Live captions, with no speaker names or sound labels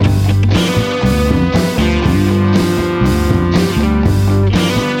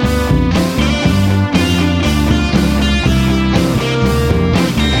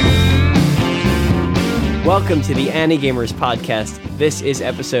Welcome to the Anigamers podcast. This is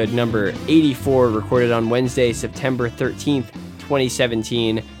episode number 84, recorded on Wednesday, September 13th,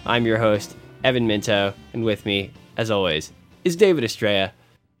 2017. I'm your host, Evan Minto, and with me, as always, is David Estrella.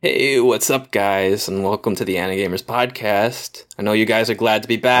 Hey, what's up, guys, and welcome to the Anigamers podcast. I know you guys are glad to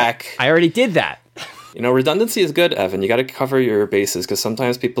be back. I already did that. You know, redundancy is good, Evan. You got to cover your bases, because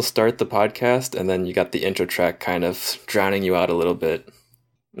sometimes people start the podcast, and then you got the intro track kind of drowning you out a little bit.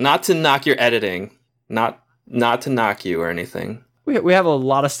 Not to knock your editing. Not to knock you or anything. We have a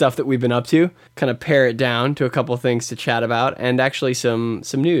lot of stuff that we've been up to, kind of pare it down to a couple of things to chat about, and actually some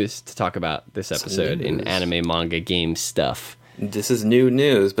news to talk about this episode in anime, manga, game stuff. This is new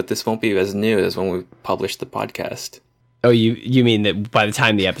news, but this won't be as new as when we publish the podcast. Oh, you mean that by the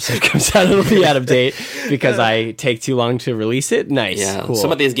time the episode comes out, it'll be out of date because I take too long to release it? Nice. Yeah, cool.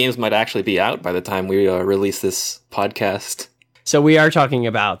 Some of these games might actually be out by the time we release this podcast. So we are talking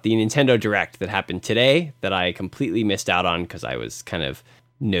about the Nintendo Direct that happened today that I completely missed out on because I was kind of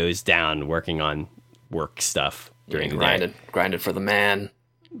nose down working on work stuff during the day. Grinded for the man.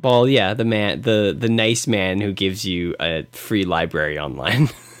 Well, yeah, the man, the nice man who gives you a free library online.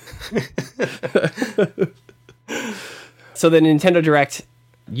 So the Nintendo Direct,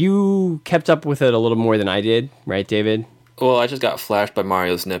 you kept up with it a little more than I did, right, David? Well, I just got flashed by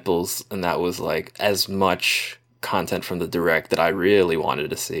Mario's nipples, and that was like as much content from the Direct that I really wanted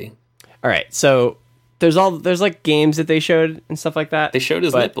to see. All right, so there's like games that they showed and stuff like that. They showed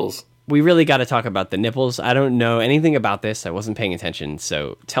his nipples. We really got to talk about the nipples. I don't know anything about this. I wasn't paying attention.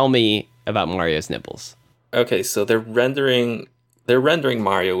 So tell me about Mario's nipples. Okay, so they're rendering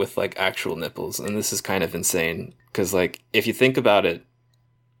Mario with like actual nipples, and this is kind of insane because like if you think about it,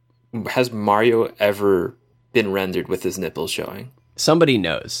 has Mario ever been rendered with his nipples showing? Somebody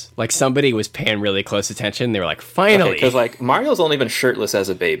knows. Like, somebody was paying really close attention. They were like, finally. Because, like, Mario's only been shirtless as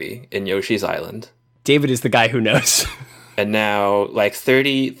a baby in Yoshi's Island. David is the guy who knows. And now, like,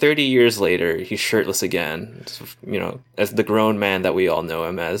 30 years later, he's shirtless again, you know, as the grown man that we all know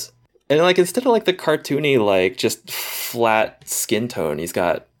him as. And, like, instead of, like, the cartoony, like, just flat skin tone, he's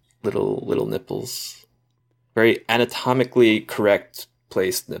got little nipples. Very anatomically correct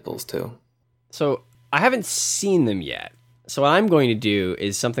placed nipples, too. So, I haven't seen them yet. So what I'm going to do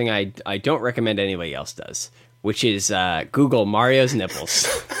is something I don't recommend anybody else does, which is Google Mario's nipples.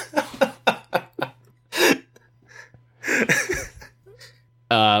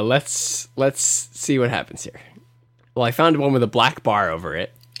 Let's see what happens here. Well, I found one with a black bar over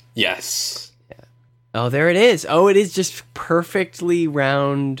it. Yes. Yeah. Oh, there it is. Oh, it is just perfectly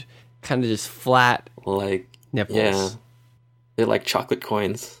round, kind of just flat, like nipples. Yeah, they're like chocolate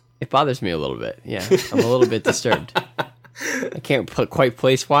coins. It bothers me a little bit. Yeah, I'm a little bit disturbed. I can't quite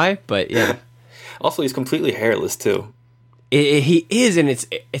place why, but yeah. Also, he's completely hairless too. He is, and it's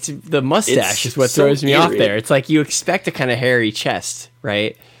the mustache is what throws me off there. It's like you expect a kind of hairy chest,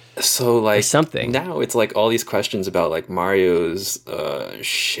 right? So like or something. Now it's like all these questions about like Mario's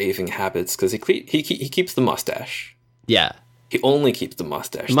shaving habits because he keeps the mustache. Yeah. He only keeps the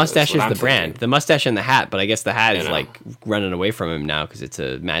mustache. The mustache is the brand. The mustache and the hat, but I guess the hat is like running away from him now because it's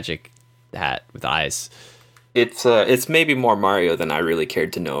a magic hat with eyes. It's maybe more Mario than I really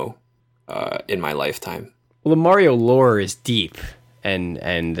cared to know in my lifetime. Well, the Mario lore is deep, and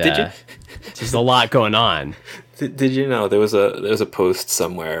Did you? there's a lot going on. Did you know there was a post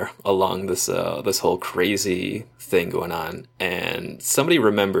somewhere along this whole crazy thing going on, and somebody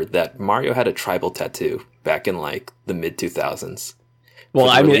remembered that Mario had a tribal tattoo back in like the mid 2000s. Well,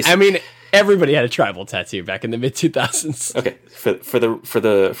 I mean, everybody had a tribal tattoo back in the mid 2000s. Okay, for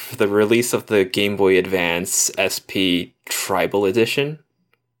the release of the Game Boy Advance SP Tribal Edition,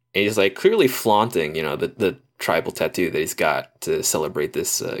 and he's like clearly flaunting, you know, the tribal tattoo that he's got to celebrate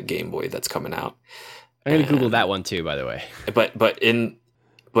this Game Boy that's coming out. I'm gonna Google that one too, by the way. But in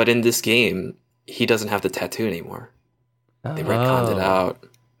this game, he doesn't have the tattoo anymore. They retconned it out.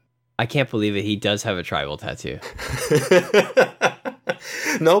 I can't believe it. He does have a tribal tattoo.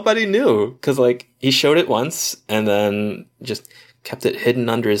 Nobody knew because like he showed it once and then just kept it hidden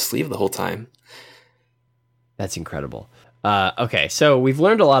under his sleeve the whole time. That's incredible. Okay, so we've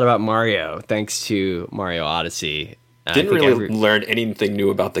learned a lot about Mario thanks to Mario Odyssey. Didn't really learn anything new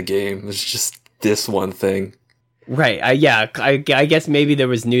about the game. It was just this one thing. Right. I guess maybe there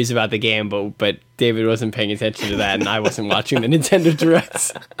was news about the game, but David wasn't paying attention to that, and I wasn't watching the Nintendo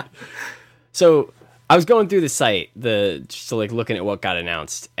Directs. So I was going through the site, just like looking at what got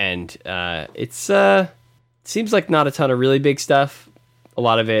announced, and it seems like not a ton of really big stuff. A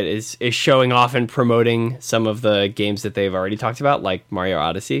lot of it is showing off and promoting some of the games that they've already talked about, like Mario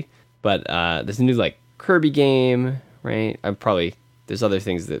Odyssey. But there's a new like Kirby game, right? I'm probably There's other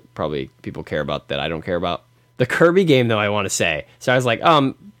things that probably people care about that I don't care about. The Kirby game, though, I want to say. So I was like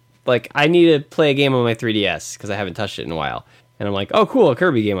I need to play a game on my 3DS because I haven't touched it in a while. And I'm like, oh, cool, a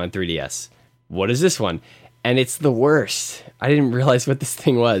Kirby game on 3DS. What is this one? And it's the worst. I didn't realize what this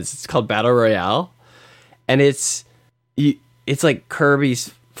thing was. It's called Battle Royale. And it's like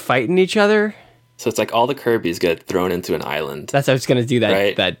Kirby's fighting each other. So it's like all the Kirbys get thrown into an island. That's how I was going to do that,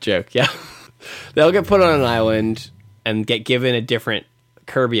 right? That joke, yeah. They'll get put on an island and get given a different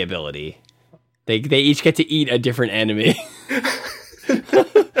Kirby ability. They each get to eat a different enemy.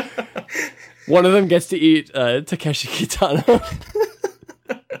 One of them gets to eat Takeshi Kitano.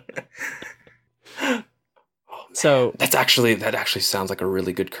 So that actually sounds like a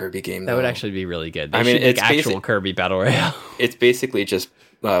really good Kirby game. That would actually be really good. They I mean, should make actual Kirby Battle Royale. It's basically just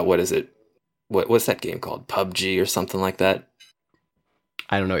what is it? What's that game called? PUBG or something like that?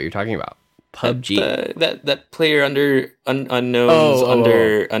 I don't know what you're talking about. PUBG. That player unknowns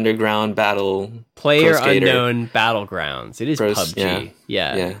underground battle. Player unknown battlegrounds. It is PUBG.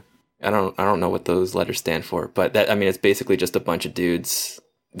 Yeah. I don't know what those letters stand for, but it's basically just a bunch of dudes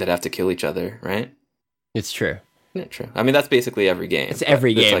that have to kill each other, right? It's true. Yeah, true. I mean, that's basically every game. It's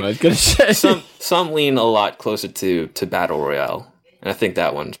every game. Like, I was gonna say some lean a lot closer to Battle Royale, and I think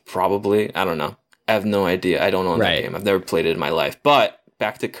that one's probably. I don't know. I have no idea. I don't own that game. I've never played it in my life. But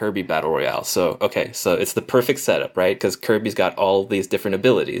back to Kirby Battle Royale. So it's the perfect setup, right? Because Kirby's got all these different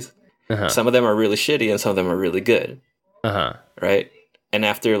abilities. Uh-huh. Some of them are really shitty, and some of them are really good. Right. And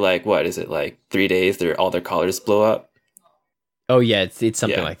after 3 days, all their collars blow up. Oh yeah, it's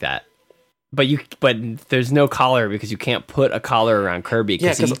something like that. But there's no collar because you can't put a collar around Kirby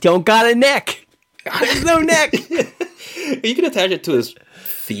because he don't got a neck. There's no neck. You can attach it to his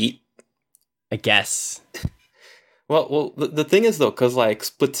feet, I guess. Well, the thing is though, because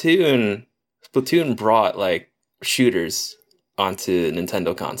Splatoon brought shooters onto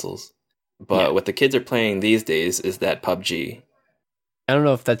Nintendo consoles, but what the kids are playing these days is that PUBG. I don't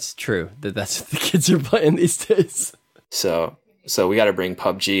know if that's true. That's what the kids are playing these days. So we got to bring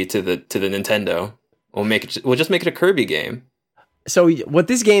PUBG to the Nintendo. We'll just make it a Kirby game. So what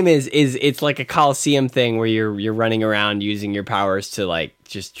this game is it's like a Coliseum thing where you're running around using your powers to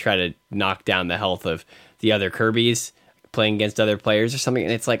just try to knock down the health of the other Kirbys, playing against other players or something.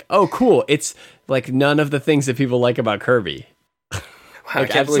 And it's like, oh, cool. It's like none of the things that people like about Kirby.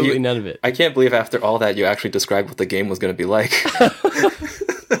 Absolutely none of it. I can't believe after all that you actually described what the game was going to be like.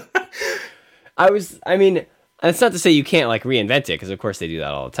 It's not to say you can't reinvent it, because of course they do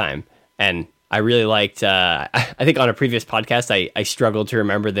that all the time. And I really liked, I think on a previous podcast, I struggled to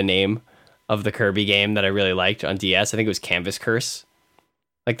remember the name of the Kirby game that I really liked on DS. I think it was Canvas Curse.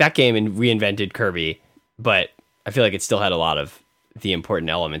 That game reinvented Kirby, but I feel like it still had a lot of the important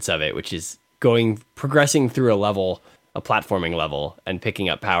elements of it, which is progressing through a platforming level and picking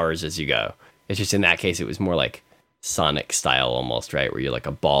up powers as you go. It's just in that case, it was more like Sonic style almost, right? Where you're like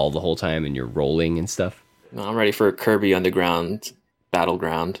a ball the whole time and you're rolling and stuff. No, I'm ready for a Kirby Underground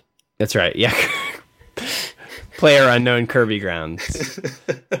Battleground. That's right. Yeah. Player unknown Kirby Grounds.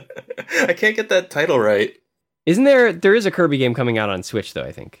 I can't get that title right. Isn't there is a Kirby game coming out on Switch though,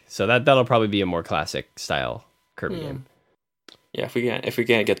 I think. So that'll probably be a more classic style Kirby game. Yeah, if we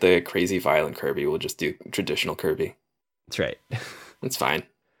can't get the crazy violent Kirby, we'll just do traditional Kirby. That's right. It's fine.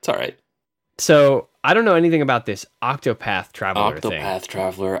 It's all right. So I don't know anything about this Octopath Traveler thing. Octopath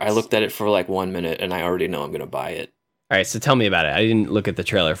Traveler. I looked at it for 1 minute, and I already know I'm going to buy it. All right, so tell me about it. I didn't look at the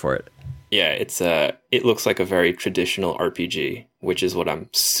trailer for it. Yeah, it looks like a very traditional RPG, which is what I'm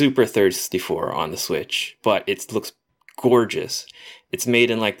super thirsty for on the Switch. But it looks gorgeous. It's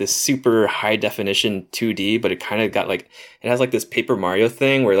made in this super high definition 2D, but it kind of got it has this Paper Mario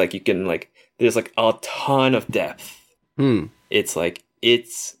thing where you can there's a ton of depth.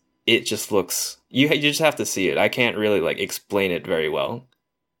 It just looks, you just have to see it. I can't really explain it very well.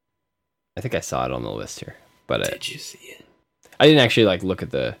 I think I saw it on the list here, but did you see it? I didn't actually look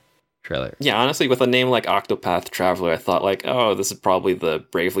at the trailer. Yeah, honestly, with a name like Octopath Traveler, I thought oh, this is probably the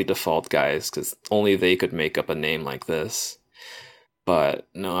Bravely Default guys, because only they could make up a name like this. But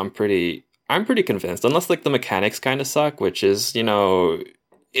no, I'm pretty convinced. Unless the mechanics kind of suck, which is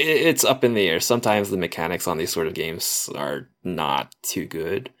it's up in the air. Sometimes the mechanics on these sort of games are not too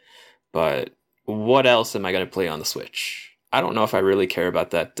good. But what else am I going to play on the Switch? I don't know if I really care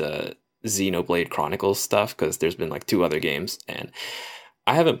about that Xenoblade Chronicles stuff, because there's been 2 other games, and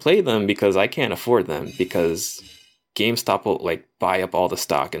I haven't played them because I can't afford them, because GameStop will buy up all the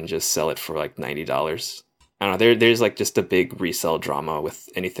stock and just sell it for $90. I don't know. There's just a big resell drama with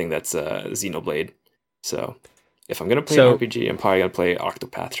anything that's Xenoblade. So if I'm going to play an RPG, I'm probably going to play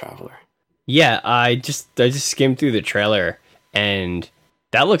Octopath Traveler. Yeah, I just skimmed through the trailer. and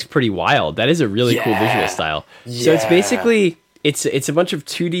that looks pretty wild. That is a really cool visual style. So it's basically it's a bunch of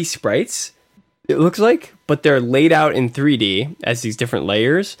 2D sprites, it looks like, but they're laid out in 3D as these different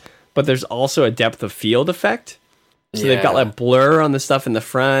layers, but there's also a depth of field effect. So they've got like blur on the stuff in the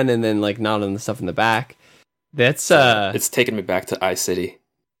front and then like not on the stuff in the back. That's it's taken me back to iCity.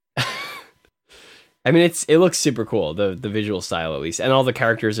 I mean, it looks super cool, the visual style at least, and all the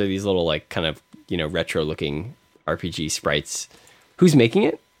characters are these little like kind of, you know, retro looking RPG sprites. Who's making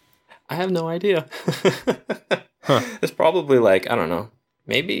it? I have no idea. It's probably like, I don't know,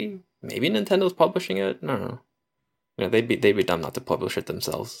 maybe Nintendo's publishing it. I don't know. You know, they'd be dumb not to publish it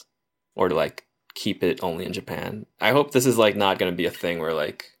themselves, or to like keep it only in Japan. I hope this is like not going to be a thing where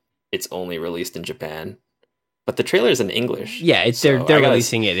like it's only released in Japan. But the trailer is in English. Yeah, they're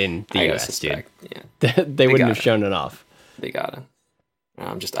releasing it in the US, dude. Yeah. they wouldn't have shown it off. They gotta.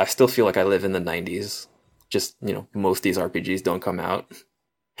 I still feel like I live in the 90s. Just, you know, most of these RPGs don't come out.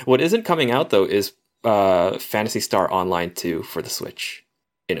 What isn't coming out though is Phantasy Star Online 2 for the Switch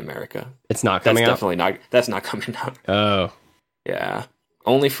in America. It's not coming out? That's not coming out. Oh. Yeah.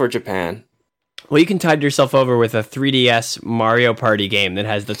 Only for Japan. Well, you can tide yourself over with a 3DS Mario Party game that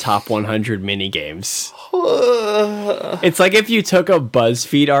has the top 100 mini games. It's like if you took a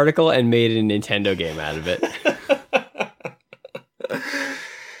BuzzFeed article and made a Nintendo game out of it.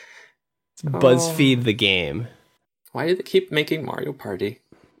 It's BuzzFeed the game. Why do they keep making Mario Party?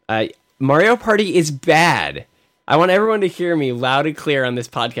 Mario Party is bad. I want everyone to hear me loud and clear on this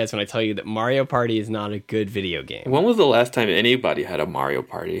podcast when I tell you that Mario Party is not a good video game. When was the last time anybody had a Mario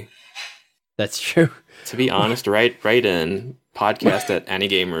Party? That's true. To be honest, write in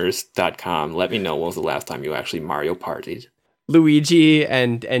podcast@anygamers.com. Let me know when was the last time you actually Mario Partied. Luigi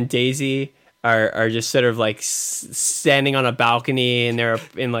and Daisy are just sort of like standing on a balcony in their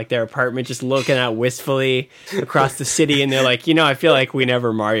apartment, just looking out wistfully across the city, and they're like, you know, I feel like we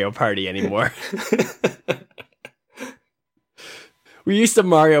never Mario Party anymore. We used to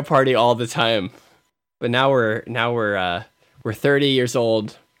Mario Party all the time, but now we're 30 years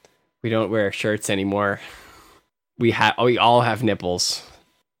old. We don't wear shirts anymore. We all have nipples.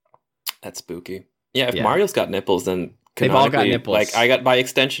 That's spooky. Yeah, if Mario's got nipples, then they've all got nipples. Like by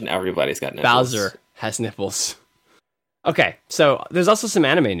extension, everybody's got nipples. Bowser has nipples. Okay, so there's also some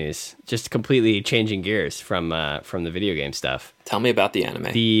anime news, just completely changing gears from the video game stuff. Tell me about the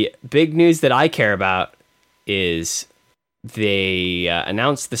anime. The big news that I care about is they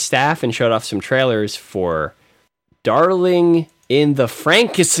announced the staff and showed off some trailers for Darling in the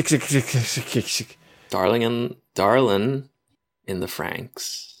Franxx. Darling in the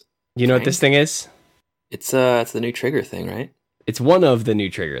Franxx. You know what this thing is? It's the new Trigger thing, right? It's one of the new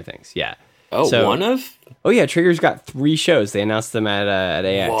Trigger things, yeah. Oh, so, one of? Oh yeah, Trigger's got 3 shows. They announced them at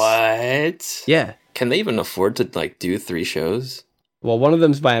AX. What? Yeah. Can they even afford to like do 3 shows? Well, one of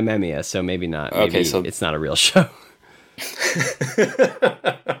them's by Amemiya, so maybe not. Maybe so it's not a real show.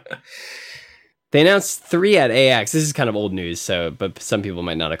 They announced 3 at AX. This is kind of old news, but some people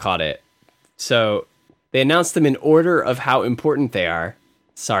might not have caught it. So they announced them in order of how important they are.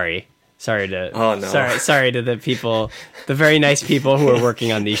 Sorry to the people, the very nice people who are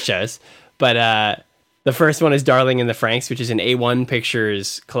working on these shows. But the first one is Darling in the Franxx, which is an A1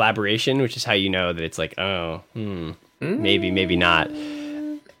 Pictures collaboration, which is how you know that it's like, maybe not,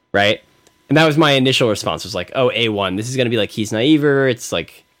 right? And that was my initial response. Was like, A1, this is going to be like Keys Naiver. It's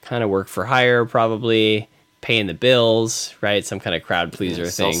like kind of work for hire, probably paying the bills, right? Some kind of crowd pleaser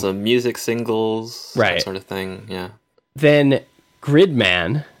thing. Also music singles, right? That sort of thing, yeah. Then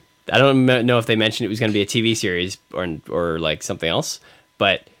Gridman. I don't know if they mentioned it was going to be a TV series or like something else,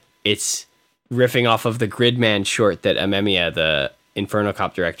 but it's riffing off of the Gridman short that Amemiya, the Inferno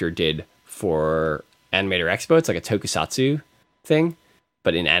Cop director, did for Animator Expo. It's like a tokusatsu thing,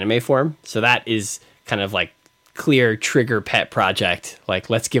 but in anime form. So that is kind of like clear Trigger pet project. Like,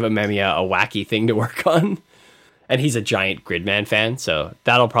 let's give Amemiya a wacky thing to work on. And he's a giant Gridman fan, so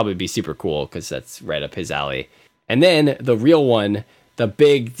that'll probably be super cool because that's right up his alley. And then the real one, the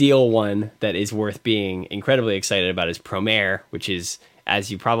big deal one that is worth being incredibly excited about is Promare, which is,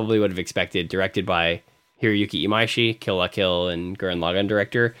 as you probably would have expected, directed by Hiroyuki Imaishi, Kill la Kill and Gurren Lagann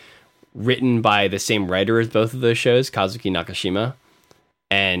director, written by the same writer as both of those shows, Kazuki Nakashima,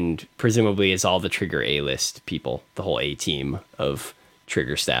 and presumably is all the Trigger A-list people, the whole A-team of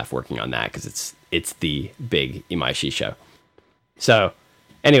Trigger staff working on that, because it's the big Imaishi show. So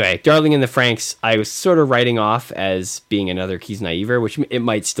anyway, Darling in the Franxx, I was sort of writing off as being another Keys Naiver, which it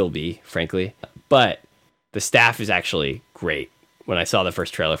might still be, frankly. But the staff is actually great. When I saw the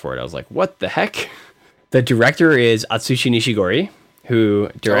first trailer for it, I was like, what the heck? The director is Atsushi Nishigori, who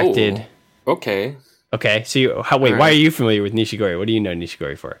directed... Oh, okay. Okay, so why are you familiar with Nishigori? What do you know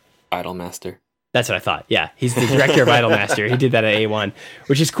Nishigori for? Idolmaster. That's what I thought. Yeah, he's the director of Idolmaster. He did that at A1,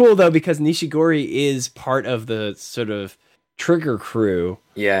 which is cool though because Nishigori is part of the sort of Trigger crew.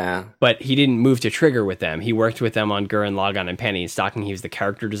 Yeah, but he didn't move to Trigger with them. He worked with them on Gurren Lagann and Penny and Stocking. He was the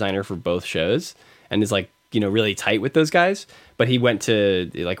character designer for both shows and is like, really tight with those guys. But he went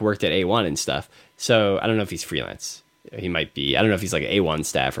to worked at A1 and stuff. So I don't know if he's freelance. He might be. I don't know if he's like A1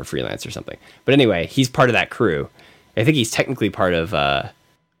 staff or freelance or something. But anyway, he's part of that crew. I think he's technically part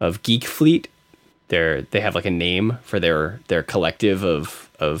of Geek Fleet. They have like a name for their collective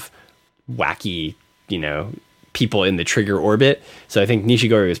of wacky, people in the Trigger orbit. So I think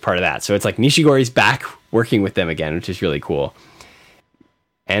Nishigori was part of that. So it's like Nishigori's back working with them again, which is really cool.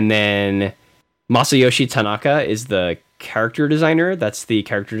 And then Masayoshi Tanaka is the character designer. That's the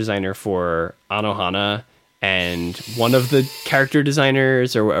character designer for Anohana and one of the character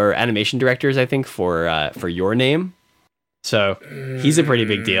designers or animation directors, I think, for Your Name. So he's a pretty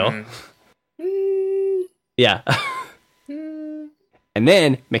big deal. Yeah. And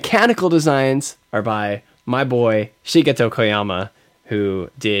then mechanical designs are by my boy Shigeto Koyama, who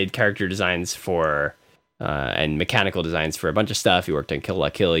did character designs for and mechanical designs for a bunch of stuff. He worked on Kill la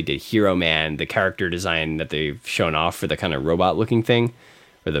Kill. He did Hero Man, the character design that they've shown off for the kind of robot looking thing.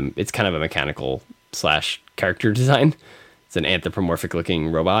 It's kind of a mechanical / character design. It's an anthropomorphic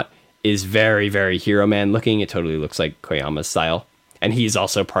looking robot. Is very, very Hero Man looking. It totally looks like Koyama's style. And he's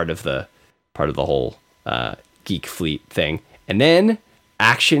also part of the whole Geek Fleet thing. And then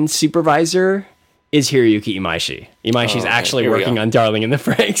action supervisor is Hiroyuki Imaishi. Imaishi's actually working on Darling in the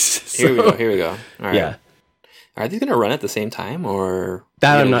Franxx. So, here we go. All right. Yeah. Are these going to run at the same time, or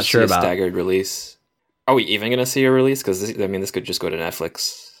that I'm not sure about? Staggered release. Are we even going to see a release? Because this could just go to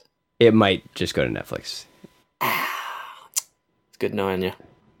Netflix. It might just go to Netflix. It's good knowing you.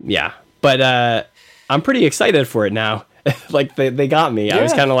 Yeah, but I'm pretty excited for it now. Like they got me. Yeah. I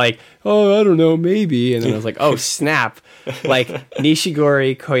was kind of like, oh, I don't know, maybe, and then I was like, oh snap! Like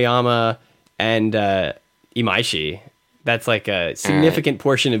Nishigori, Koyama, and Imaishi. That's like a significant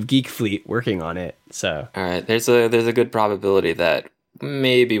portion of Geek Fleet working on it. So all right, there's a good probability that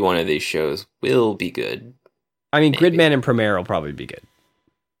maybe one of these shows will be good. I mean, maybe. Gridman and Premiere will probably be good,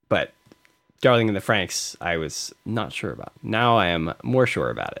 but Darling in the Franxx, I was not sure about. Now I am more sure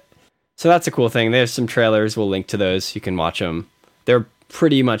about it. So that's a cool thing. There's some trailers. We'll link to those. You can watch them. They're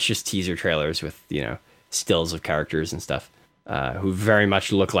pretty much just teaser trailers with, stills of characters and stuff who very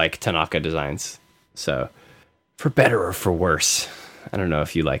much look like Tanaka designs. So for better or for worse, I don't know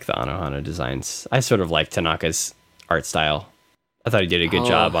if you like the Anohana designs. I sort of like Tanaka's art style. I thought he did a good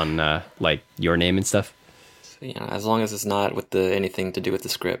job on Your Name and stuff. Yeah, as long as it's not with anything to do with the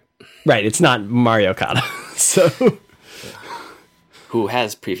script. Right, it's not Mario Kata. So who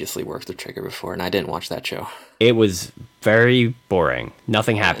has previously worked with Trigger before, and I didn't watch that show. It was very boring.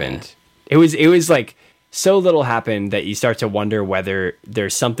 Nothing happened. Yeah. It was like so little happened that you start to wonder whether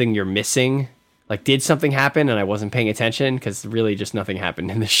there's something you're missing. Like, did something happen and I wasn't paying attention? Because really just nothing happened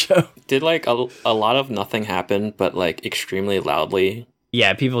in the show. Did a lot of nothing happen, but extremely loudly?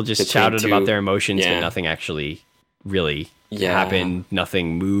 Yeah, people just shouted about their emotions, but nothing actually really happened.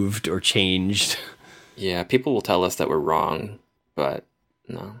 Nothing moved or changed. Yeah, people will tell us that we're wrong, but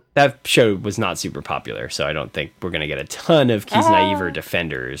no. That show was not super popular, so I don't think we're going to get a ton of Kiznaiver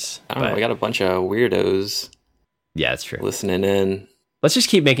defenders. I don't know, we got a bunch of weirdos. Yeah, that's true. Listening in. Let's just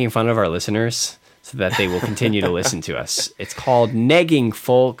keep making fun of our listeners so that they will continue to listen to us. It's called negging,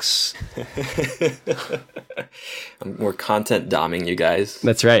 folks. We're content doming you guys.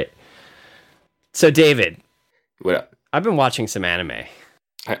 That's right. So, David. What up? I've been watching some anime.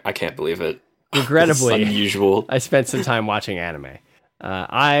 I can't believe it. Regrettably, unusual. I spent some time watching anime.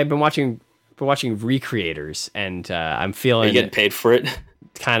 I've been watching Recreators, and I'm feeling. Are you getting paid for it?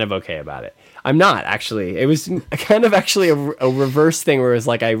 Kind of okay about it. I'm not, actually. It was kind of actually a reverse thing where it was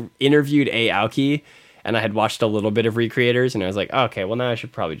like I interviewed Aoki, and I had watched a little bit of Recreators, and I was like, oh, okay, well now I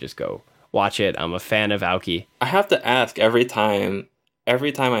should probably just go watch it. I'm a fan of Aoki. I have to ask every time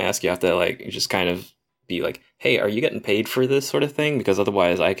I ask, you have to just kind of be like, hey, are you getting paid for this sort of thing? Because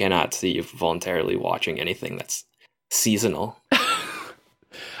otherwise I cannot see you voluntarily watching anything that's seasonal.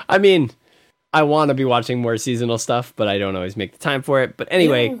 I mean, I want to be watching more seasonal stuff, but I don't always make the time for it. But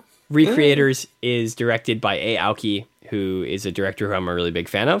anyway, Recreators is directed by Aoki, who is a director who I'm a really big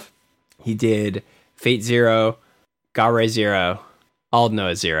fan of. He did Fate Zero, Gare Zero,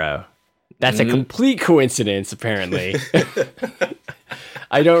 Aldnoah Zero. That's a complete coincidence, apparently.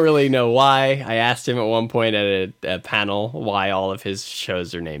 I don't really know why. I asked him at one point at a panel why all of his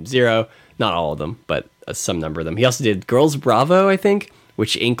shows are named Zero. Not all of them, but some number of them. He also did Girls Bravo, I think,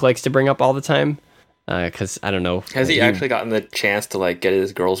 which Ink likes to bring up all the time. because I don't know. Has he actually gotten the chance to like get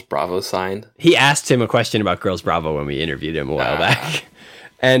his Girls Bravo signed? He asked him a question about Girls Bravo when we interviewed him a while back,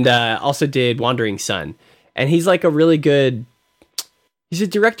 and also did Wandering Son. And he's like a really good. He's a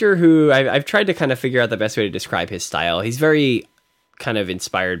director who I've tried to kind of figure out the best way to describe his style. He's very kind of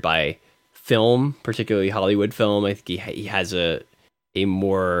inspired by film, particularly Hollywood film. I think he has a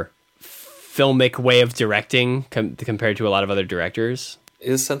more filmic way of directing compared to a lot of other directors.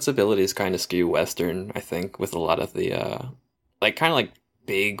 His sensibilities kind of skew Western, I think, with a lot of the like kind of like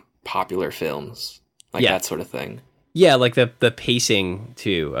big popular films, like that sort of thing. Yeah, like the pacing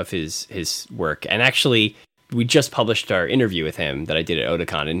too of his work. And actually, we just published our interview with him that I did at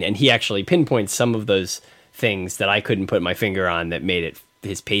Otakon, and he actually pinpoints some of those things that I couldn't put my finger on that made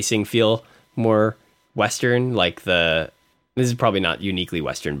his pacing feel more Western. Like this is probably not uniquely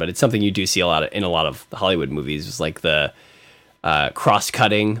Western, but it's something you do see in a lot of Hollywood movies. It's like the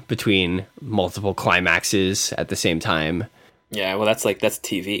cross-cutting between multiple climaxes at the same time. Yeah, well, that's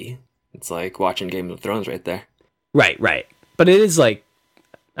TV. It's like watching Game of Thrones right there. Right. But it is like,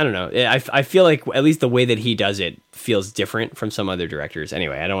 I don't know. I feel like at least the way that he does it feels different from some other directors.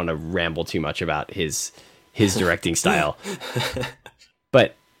 Anyway, I don't want to ramble too much about his directing style.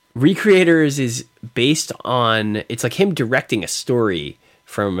 But Recreators is based on, it's like him directing a story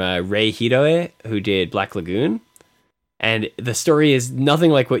from Rei Hiroe, who did Black Lagoon. And the story is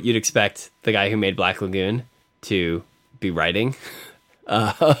nothing like what you'd expect the guy who made Black Lagoon to be writing.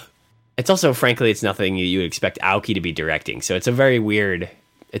 It's also, frankly, it's nothing you would expect Aoki to be directing. So it's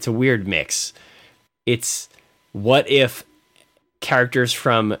a weird mix. It's what if characters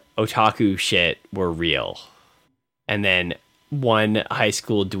from otaku shit were real, and then one high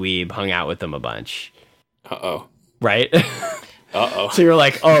school dweeb hung out with them a bunch. Uh-oh. Right? Uh-oh. So you're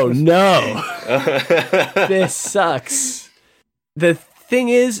like, oh no, this sucks. The thing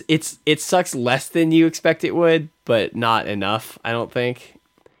is, it sucks less than you expect it would, but not enough, I don't think.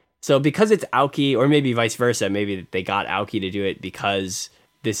 So because it's Aoki, or maybe vice versa, maybe they got Aoki to do it because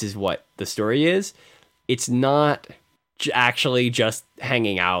this is what the story is. It's not actually just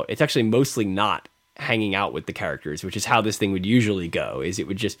hanging out. It's actually mostly not hanging out with the characters, which is how this thing would usually go. Is it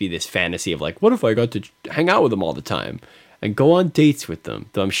would just be this fantasy of like, what if I got to hang out with them all the time and go on dates with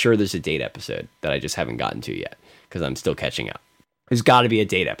them? Though I'm sure there's a date episode that I just haven't gotten to yet because I'm still catching up. There's got to be a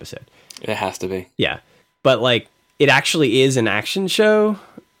date episode. It has to be. Yeah. But like, it actually is an action show,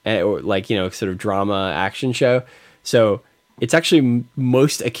 or like, sort of drama action show. So it's actually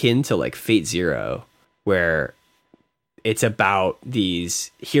most akin to like Fate Zero, where it's about these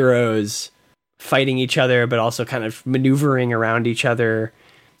heroes fighting each other, but also kind of maneuvering around each other.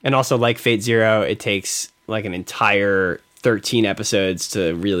 And also like Fate Zero, it takes like an entire 13 episodes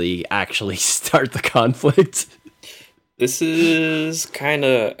to really actually start the conflict. This kind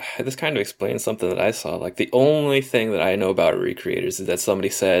of explains something that I saw. Like, the only thing that I know about Recreators is that somebody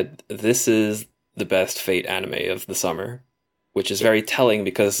said this is the best Fate anime of the summer, which is very telling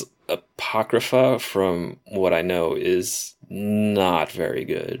because Apocrypha, from what I know, is not very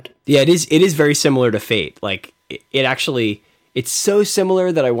good. Yeah, it is very similar to Fate. Like, it actually, it's so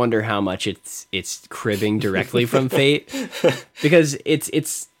similar that I wonder how much it's cribbing directly from Fate, because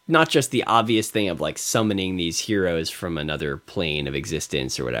it's not just the obvious thing of like summoning these heroes from another plane of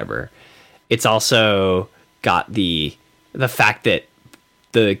existence or whatever. It's also got the fact that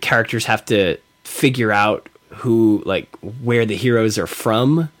the characters have to figure out where the heroes are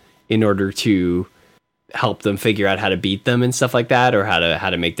from in order to help them figure out how to beat them and stuff like that, or how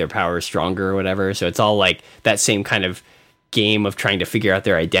to make their powers stronger or whatever. So it's all like that same kind of game of trying to figure out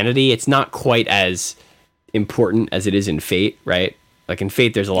their identity. It's not quite as important as it is in Fate, right? Like in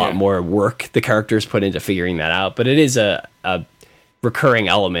Fate, there's a lot more work the characters put into figuring that out, but it is a recurring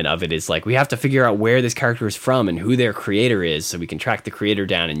element of it is like, we have to figure out where this character is from and who their creator is so we can track the creator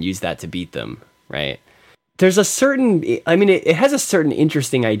down and use that to beat them, right? There's a certain, it has a certain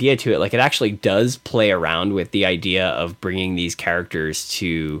interesting idea to it. Like, it actually does play around with the idea of bringing these characters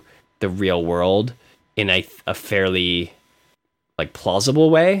to the real world in a fairly like plausible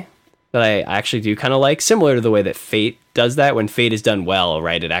way that I actually do kind of like, similar to the way that Fate does that. When Fate is done well,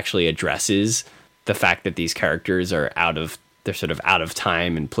 right, it actually addresses the fact that these characters are they're sort of out of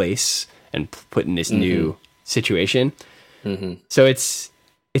time and place and put in this new situation. Mm-hmm. So it's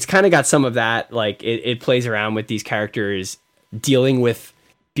kind of got some of that. Like, it plays around with these characters dealing with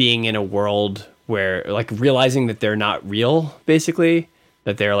being in a world where, like, realizing that they're not real, basically,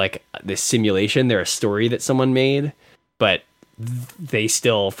 that they're like this simulation, they're a story that someone made, but they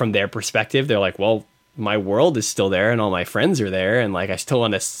still, from their perspective, they're like, well, my world is still there and all my friends are there and like I still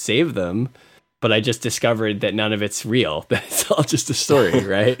want to save them, but I just discovered that none of it's real. That's all just a story,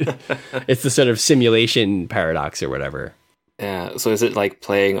 right? It's the sort of simulation paradox or whatever. Yeah. So is it like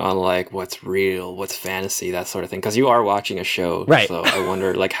playing on like what's real, what's fantasy, that sort of thing? Because you are watching a show, right? So I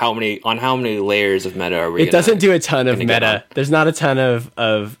wonder, like, how many layers of meta are we? It doesn't do a ton of meta. There's not a ton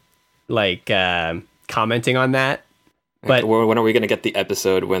of like commenting on that. But when are we going to get the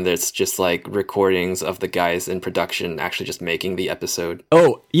episode when there's just like recordings of the guys in production actually just making the episode?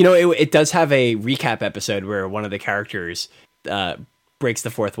 Oh, you know, it does have a recap episode where one of the characters breaks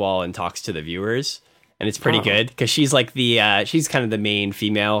the fourth wall and talks to the viewers, and it's pretty good because she's like she's kind of the main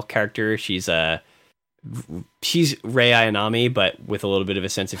female character. She's Rei Ayanami, but with a little bit of a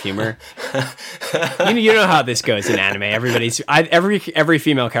sense of humor. you know how this goes in anime. Every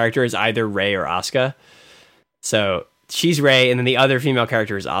female character is either Rei or Asuka. So she's Rei, and then the other female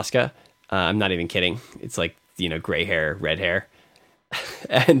character is Asuka. I'm not even kidding. It's like, you know, gray hair, red hair,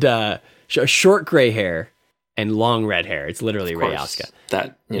 and short gray hair and long red hair. It's literally Rei Asuka.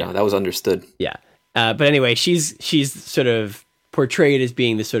 That that was understood. Yeah. But anyway, she's sort of portrayed as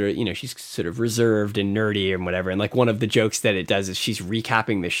being this sort of, you know, she's sort of reserved and nerdy and whatever. And like one of the jokes that it does is she's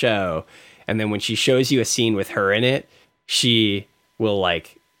recapping the show, and then when she shows you a scene with her in it, she will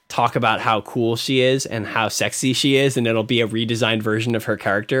like talk about how cool she is and how sexy she is, and it'll be a redesigned version of her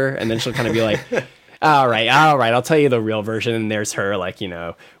character, and then she'll kind of be like, all right, I'll tell you the real version, and there's her, like, you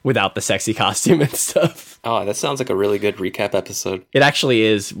know, without the sexy costume and stuff. Oh, that sounds like a really good recap episode. It actually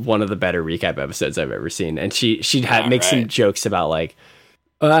is one of the better recap episodes I've ever seen, and she makes some jokes about like,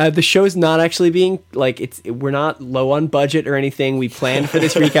 the show's not actually being like, we're not low on budget or anything. We planned for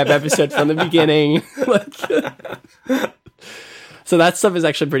this recap episode from the beginning. So that stuff is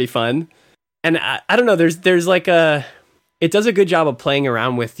actually pretty fun. And I don't know, there's like it does a good job of playing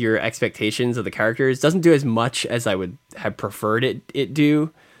around with your expectations of the characters. Doesn't do as much as I would have preferred it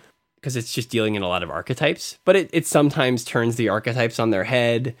do, because it's just dealing in a lot of archetypes. But it sometimes turns the archetypes on their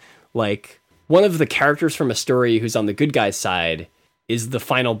head. Like, one of the characters from a story who's on the good guy's side is the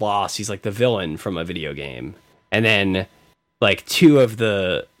final boss. He's like the villain from a video game. And then like two of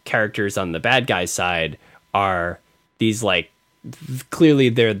the characters on the bad guy's side are these like, clearly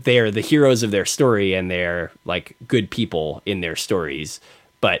they're the heroes of their story, and they're like good people in their stories,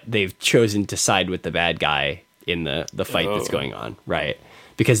 but they've chosen to side with the bad guy in the fight that's going on, right?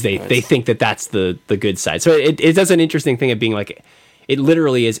 Because they think that that's the good side. So it does an interesting thing of being like, it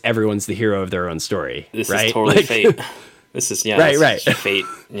literally is everyone's the hero of their own story. This right? is totally fate. This is right. Fate,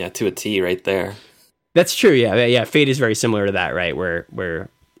 to a T right there. That's true. Yeah. Fate is very similar to that, right? Where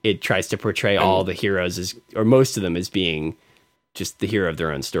it tries to portray all the heroes as, or most of them as being just the hero of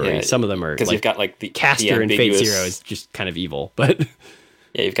their own story. Yeah, some of them are because like, you've got like the Caster in Fate Zero is just kind of evil, but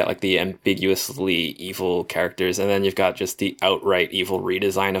yeah, you've got like the ambiguously evil characters, and then you've got just the outright evil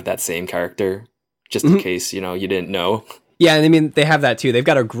redesign of that same character, just in case you didn't know. Yeah, and I mean they have that too. They've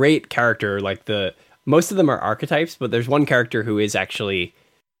got a great character. Like most of them are archetypes, but there's one character who is actually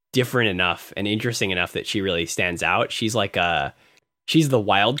different enough and interesting enough that she really stands out. She's like she's the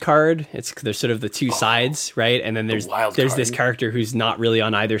wild card. There's sort of the two sides, right? And then there's this character who's not really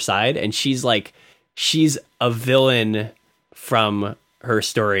on either side, and she's a villain from her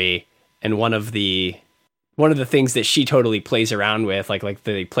story. And one of the things that she totally plays around with, like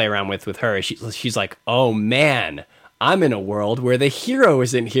they play around with her, she's like, oh man, I'm in a world where the hero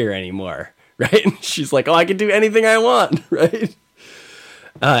isn't here anymore, right? And she's like, oh, I can do anything I want, right?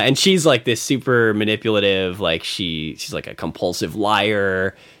 And she's like this super manipulative, like she's like a compulsive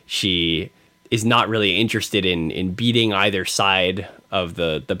liar. She is not really interested in beating either side of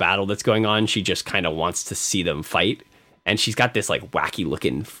the battle that's going on. She just kind of wants to see them fight. And she's got this like wacky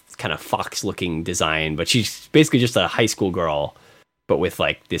looking, kind of fox looking design, but she's basically just a high school girl, but with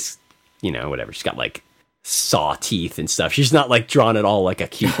like this, whatever. She's got like saw teeth and stuff. She's not like drawn at all like a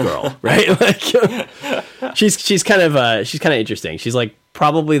cute girl, right? Like she's kind of interesting. She's like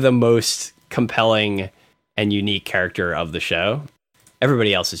probably the most compelling and unique character of the show.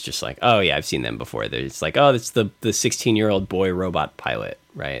 Everybody else is just like, oh yeah, I've seen them before. It's like, oh, it's the 16-year-old boy robot pilot,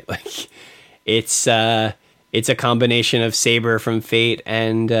 right? Like it's a combination of Saber from Fate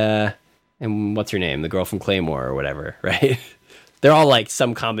and what's her name, the girl from Claymore or whatever, right? They're all like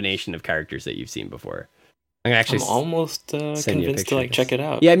some combination of characters that you've seen before. I'm almost convinced to like check it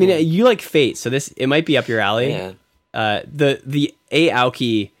out. Yeah, I mean, you like Fate, so it might be up your alley. Yeah. The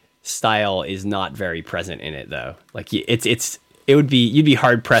Aoki style is not very present in it though. Like you'd be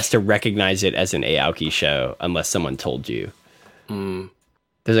hard pressed to recognize it as an Aoki show unless someone told you.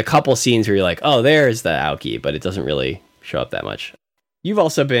 There's a couple scenes where you're like, oh, there's the Aoki, but it doesn't really show up that much. You've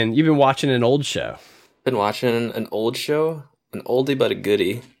been watching an old show. Been watching an old show, an oldie but a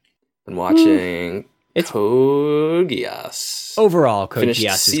goodie. and watching It's- Code Geass. Overall, Code Finished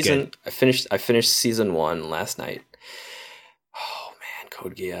Geass is good. I finished season 1 last night. Oh man,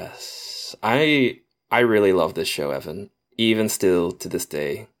 Code Geass. I really love this show, Evan. Even still to this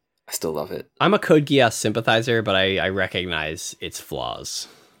day, I still love it. I'm a Code Geass sympathizer, but I recognize its flaws.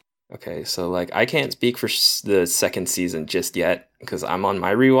 Okay, so like I can't speak for the second season just yet because I'm on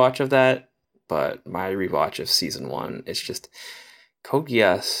my rewatch of that. But my rewatch of season 1, it's just Code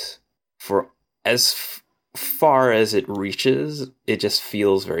Geass. For as far as it reaches, it just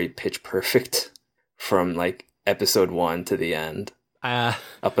feels very pitch perfect from like episode 1 to the end.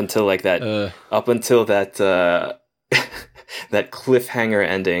 Up until like that, that cliffhanger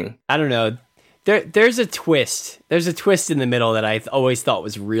ending. I don't know. There's a twist. There's a twist in the middle that I always thought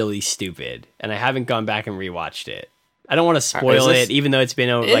was really stupid, and I haven't gone back and rewatched it. I don't want to spoil it, even though it's been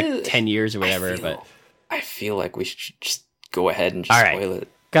like 10 years or whatever. But I feel like we should just go ahead and just spoil it.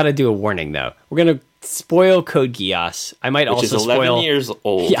 Got to do a warning though. We're gonna spoil Code Geass. I might Which also is 11 spoil. years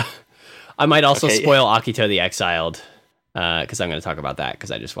old. Yeah, I might also spoil Akito the Exiled because I'm going to talk about that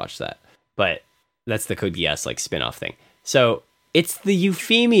because I just watched that. But that's the Code Geass like spin-off thing. So it's the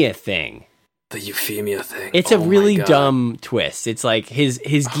Euphemia thing. The Euphemia thing. It's a really dumb twist. It's like his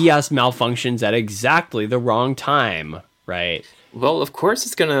Geass malfunctions at exactly the wrong time, right? Well, of course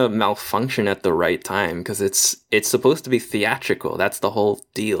it's gonna malfunction at the right time because it's supposed to be theatrical. That's the whole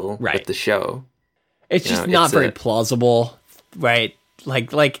deal with the show. It's just not very plausible, right?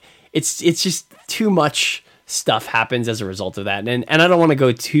 Like it's just too much stuff happens as a result of that, and I don't want to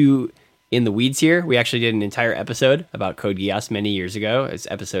go too in the weeds here. We actually did an entire episode about Code Geass many years ago. It's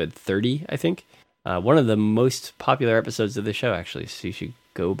episode 30, I think. One of the most popular episodes of the show, actually. So you should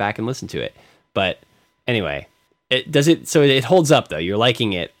go back and listen to it. But anyway, so it holds up though. You're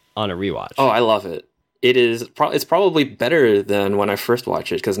liking it on a rewatch. Oh, I love it. It's probably better than when I first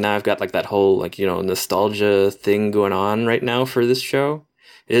watched it because now I've got like that whole like nostalgia thing going on right now for this show.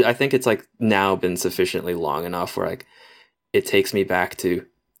 I think it's like now been sufficiently long enough where like it takes me back to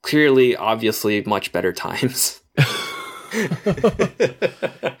clearly, obviously, much better times.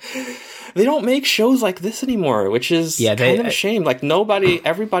 They don't make shows like this anymore, which is kind of a shame. Like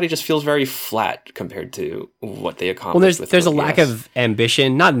everybody just feels very flat compared to what they accomplished. Well, there's a lack of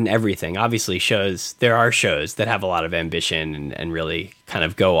ambition, not in everything. Obviously, there are shows that have a lot of ambition and really kind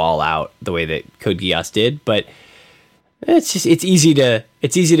of go all out the way that Code Geass did, but it's easy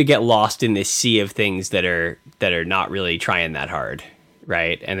to get lost in this sea of things that are not really trying that hard.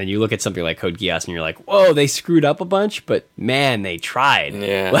 Right, and then you look at something like Code Geass, and you're like, "Whoa, they screwed up a bunch, but man, they tried."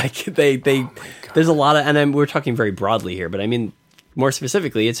 Yeah, like there's a lot of, and we're talking very broadly here, but I mean more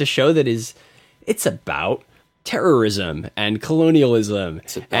specifically, it's a show that it's about terrorism and colonialism.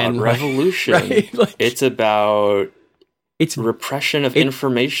 It's about revolution. Right? Like, it's about repression of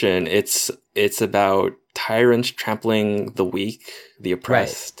information. It's about tyrants trampling the weak, the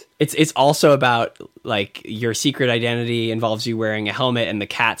oppressed. Right. It's also about like your secret identity involves you wearing a helmet, and the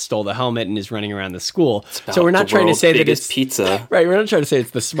cat stole the helmet and is running around the school. So we're not trying to say that it's pizza, right? We're not trying to say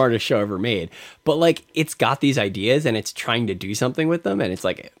it's the smartest show ever made, but like it's got these ideas and it's trying to do something with them, and it's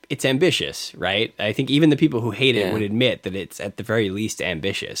like it's ambitious, right? I think even the people who hate it would admit that it's at the very least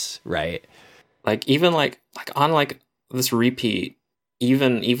ambitious, right? Like even like on like this repeat,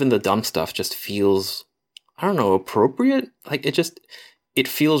 even the dumb stuff just feels, I don't know, appropriate. Like it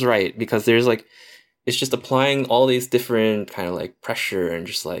feels right because there's like, it's just applying all these different kind of like pressure and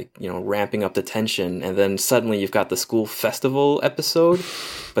just like, ramping up the tension. And then suddenly you've got the school festival episode,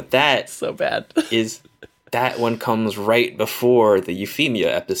 but that so bad that one comes right before the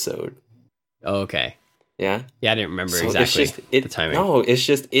Euphemia episode. Oh, okay. Yeah. Yeah. I didn't remember exactly the timing. No,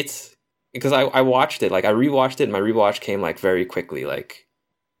 it's because I watched it, like I rewatched it and my rewatch came like very quickly. Like,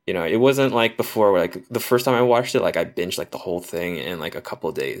 it wasn't like before where like the first time I watched it, like I binged like the whole thing in like a couple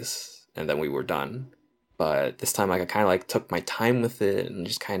of days and then we were done. But this time, like I kind of like took my time with it and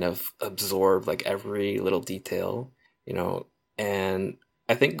just kind of absorbed like every little detail, and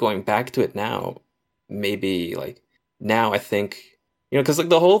I think going back to it now, maybe like now I think, because like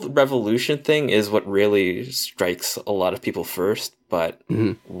the whole revolution thing is what really strikes a lot of people first. But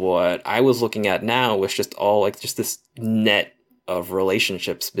what I was looking at now was just all like just this net of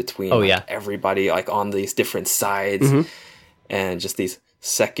relationships between everybody like on these different sides and just these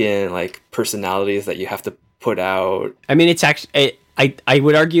second like personalities that you have to put out. I mean, it's actually I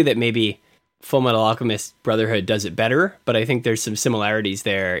would argue that maybe Full Metal Alchemist Brotherhood does it better, but I think there's some similarities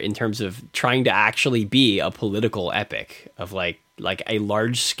there in terms of trying to actually be a political epic of like a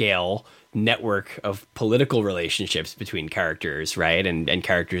large scale network of political relationships between characters, right? And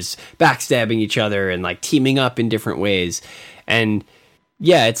characters backstabbing each other and like teaming up in different ways. And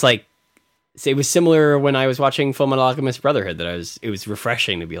yeah, it's like it was similar when I was watching Full Metal Alchemist Brotherhood. It was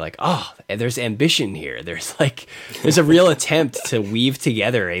refreshing to be like, oh, there's ambition here. There's a real attempt to weave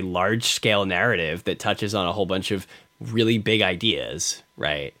together a large scale narrative that touches on a whole bunch of really big ideas,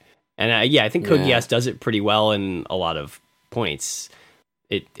 right? And I think Code Geass does it pretty well in a lot of points.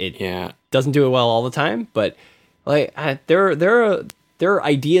 It doesn't do it well all the time, but like there are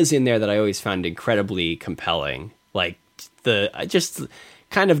ideas in there that I always found incredibly compelling. Like just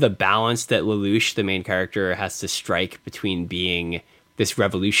kind of the balance that Lelouch, the main character, has to strike between being this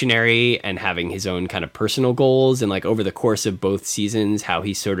revolutionary and having his own kind of personal goals. And like over the course of both seasons, how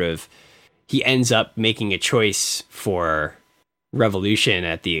he ends up making a choice for revolution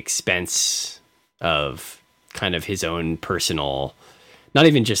at the expense of kind of his own personal, not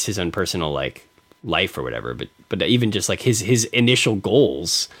even just his own personal like life or whatever, but even just like his initial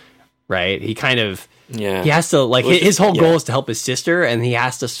goals, right? He kind of, he has to like his whole goal is to help his sister, and he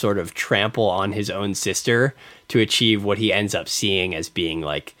has to sort of trample on his own sister to achieve what he ends up seeing as being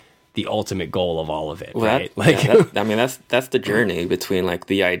like the ultimate goal of all of it, right? That's the journey between like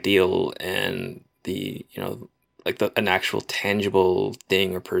the ideal and the, like an actual tangible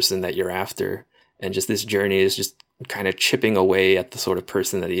thing or person that you're after. And just this journey is just kind of chipping away at the sort of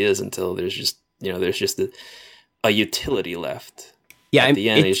person that he is until there's just, there's just a utility left. Yeah, at the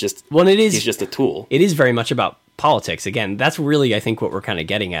end, he's just a tool. It is very much about politics. Again, that's really, I think, what we're kind of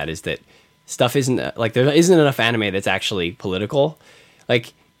getting at is that stuff isn't like there isn't enough anime that's actually political.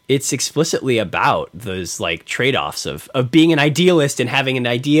 Like it's explicitly about those like trade-offs of being an idealist and having an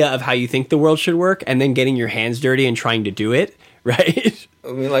idea of how you think the world should work, and then getting your hands dirty and trying to do it. Right?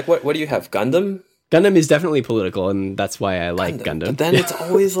 I mean, like what do you have? Gundam? Gundam is definitely political, and that's why I like Gundam. But then it's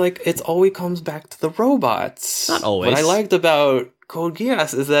always like it always comes back to the robots. Not always. What I liked about Code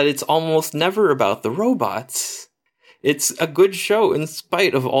Geass is that it's almost never about the robots. It's a good show in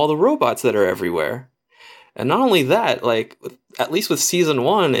spite of all the robots that are everywhere. And not only that, like at least with season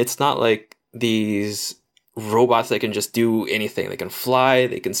 1, it's not like these robots that can just do anything. They can fly,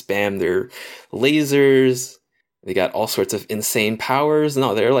 they can spam their lasers. They got all sorts of insane powers.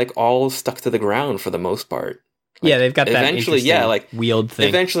 No, they're like all stuck to the ground for the most part. Like, they've got that interesting wheeled thing.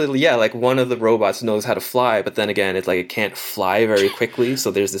 Eventually, like one of the robots knows how to fly, but then again, it's like it can't fly very quickly,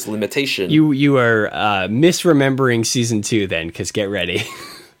 so there's this limitation. You are misremembering season 2 then, because get ready.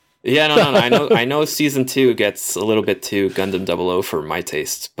 Yeah, no. I know season 2 gets a little bit too Gundam 00 for my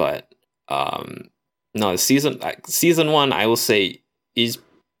taste, but no, season 1 I will say is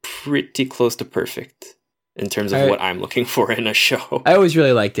pretty close to perfect in terms of what I'm looking for in a show. I always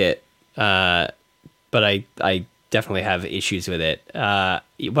really liked it, but I definitely have issues with it.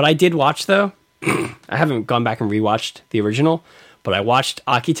 What I did watch, though, I haven't gone back and rewatched the original, but I watched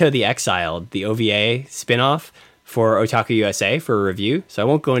Akito the Exiled, the OVA spinoff for Otaku USA for a review. So I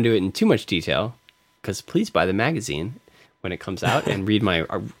won't go into it in too much detail, because please buy the magazine when it comes out and read my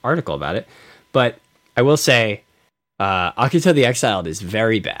article about it. But I will say, Akito the Exiled is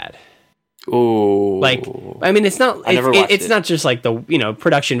very bad. Oh, like I mean, it's not. It's not just like the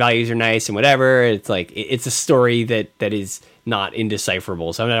production values are nice and whatever. It's like it's a story that is not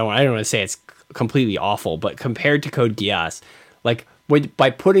indecipherable. So I don't want to say it's completely awful, but compared to Code Geass, like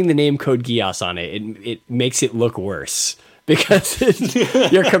by putting the name Code Geass on it makes it look worse because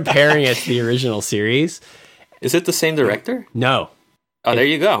you're comparing it to the original series. Is it the same director? No. Oh, there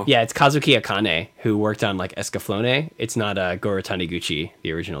you go. Yeah, it's Kazuki Akane, who worked on like Escaflowne. It's not Goro Taniguchi,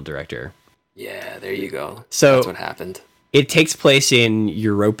 the original director. Yeah, there you go. So that's what happened. It takes place in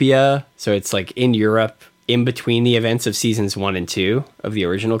Europia, so it's like in Europe, in between the events of seasons 1 and 2 of the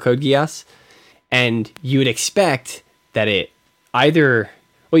original Code Geass. And you would expect that it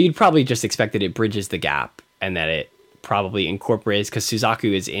you'd probably just expect that it bridges the gap and that it probably incorporates, because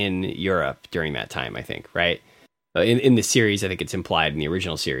Suzaku is in Europe during that time, I think, right? In the series, I think it's implied in the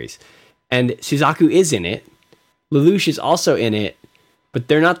original series. And Suzaku is in it. Lelouch is also in it, but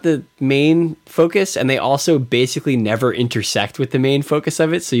they're not the main focus, and they also basically never intersect with the main focus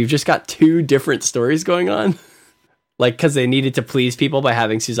of it, so you've just got 2 different stories going on. Like, because they needed to please people by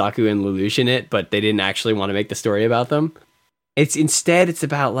having Suzaku and Lelouch in it, but they didn't actually want to make the story about them. It's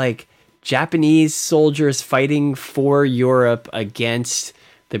about, like, Japanese soldiers fighting for Europe against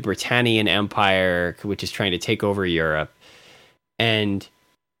the Britannian Empire, which is trying to take over Europe. And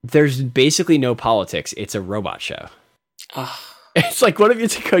there's basically no politics. It's a robot show. It's like, what if you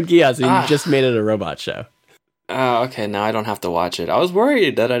took Code Geass and you just made it a robot show? Oh, okay, now I don't have to watch it. I was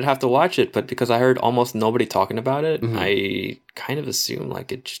worried that I'd have to watch it, but because I heard almost nobody talking about it, I kind of assumed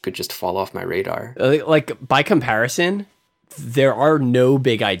like it could just fall off my radar. Like, by comparison, there are no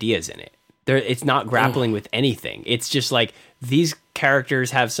big ideas in it. It's not grappling with anything. It's just like, these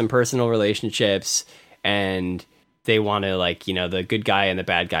characters have some personal relationships, and they want to, like, you know, the good guy and the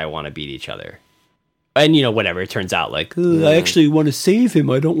bad guy want to beat each other. And, you know, whatever, it turns out, like, I actually want to save him,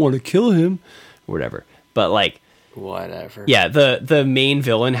 I don't want to kill him, or whatever. But, like... Whatever. Yeah, the main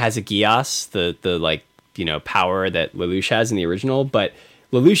villain has a Gios, the like, you know, power that Lelouch has in the original, but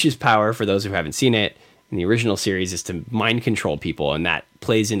Lelouch's power, for those who haven't seen it, in the original series is to mind control people, and that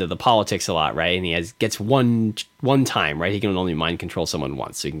plays into the politics a lot, right? And he gets one time, right? He can only mind control someone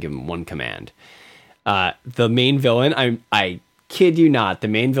once, so you can give him one command. The main villain, I kid you not, the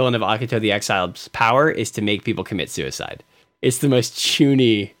main villain of Akito the Exiled's power is to make people commit suicide. It's the most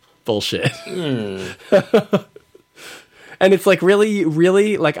chuny bullshit. And it's like, really,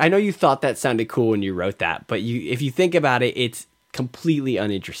 really, like, I know you thought that sounded cool when you wrote that, but if you think about it, it's completely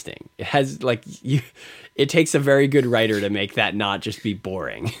uninteresting. It has, like, it takes a very good writer to make that not just be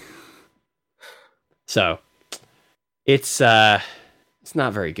boring. So it's not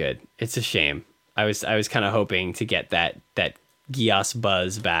very good. It's a shame. I was kind of hoping to get that Gios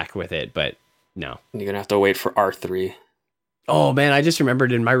buzz back with it, but no. You're gonna have to wait for R3. Oh man, I just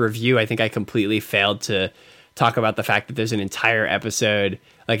remembered in my review, I think I completely failed to talk about the fact that there's an entire episode,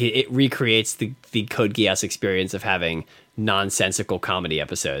 like it recreates the Code Geass experience of having nonsensical comedy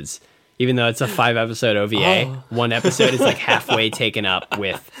episodes. Even though it's a 5-episode OVA, one episode is like halfway taken up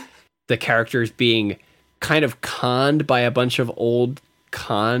with the characters being kind of conned by a bunch of old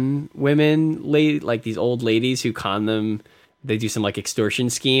con women, like these old ladies who con them. They do some like extortion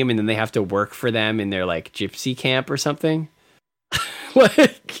scheme, and then they have to work for them in their like gypsy camp or something.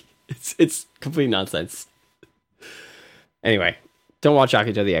 Like it's complete nonsense. Anyway, don't watch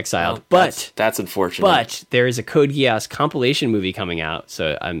Akito the Exiled, well, but that's unfortunate. But there is a Code Geass compilation movie coming out,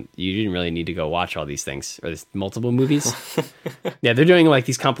 so you didn't really need to go watch all these things, or there's multiple movies. Yeah, they're doing like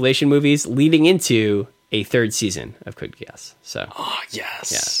these compilation movies leading into a 3rd season of Code Geass. So,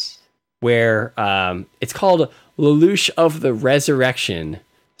 yes, yeah, where it's called Lelouch of the Resurrection.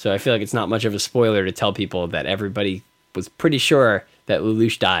 So I feel like it's not much of a spoiler to tell people that everybody was pretty sure that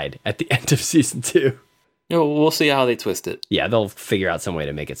Lelouch died at the end of season 2. No, we'll see how they twist it. Yeah, they'll figure out some way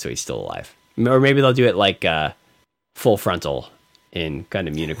to make it so he's still alive. Or maybe they'll do it like Full Frontal in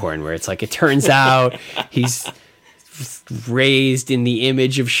Gundam Unicorn, where it's like, it turns out he's raised in the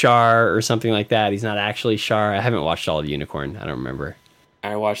image of Char or something like that. He's not actually Char. I haven't watched all of Unicorn. I don't remember.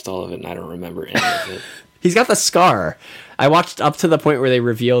 I watched all of it and I don't remember any of it. He's got the scar. I watched up to the point where they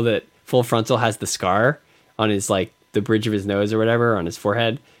reveal that Full Frontal has the scar on his, like, the bridge of his nose or whatever, on his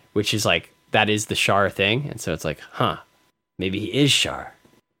forehead, which is like, that is the Char thing. And so it's like, maybe he is Char.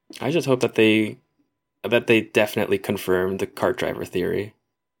 I just hope that they definitely confirm the cart driver theory.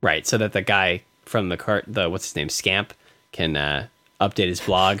 Right, so that the guy from what's his name, Scamp, can update his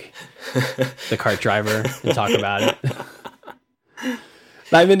blog, The Cart Driver, and talk about it.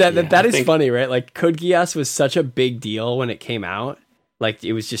 I mean, that is funny, right? Like, Code Geass was such a big deal when it came out. Like,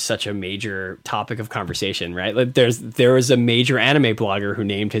 it was just such a major topic of conversation, right? Like, there was a major anime blogger who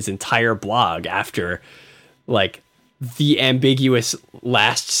named his entire blog after, like, the ambiguous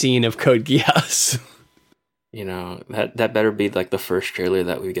last scene of Code Geass. You know, that better be like the first trailer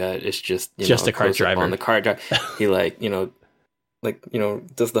that we get. It's just a cart driver on the cart driver. He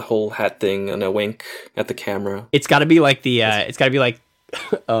does the whole hat thing and a wink at the camera. It's got to be like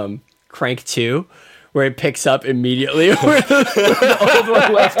Crank 2, where it picks up immediately where the old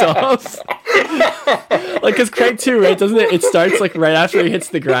one left off. Like, because Crank 2, right, doesn't it? It starts like right after he hits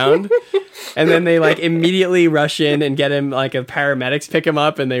the ground, and then they like immediately rush in and get him, like, a paramedics pick him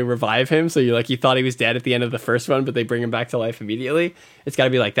up and they revive him. So you thought he was dead at the end of the first one, but they bring him back to life immediately. It's got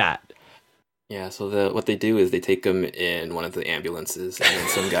to be like that. Yeah, so what they do is they take him in one of the ambulances, and then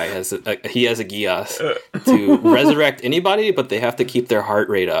some guy has a Geass to resurrect anybody, but they have to keep their heart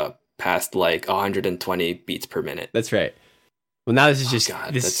rate up past like 120 beats per minute. That's right. Well, now this is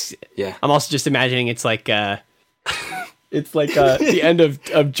just yeah. I'm also just imagining it's like it's like the end of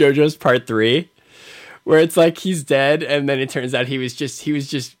JoJo's Part 3, where it's like he's dead, and then it turns out he was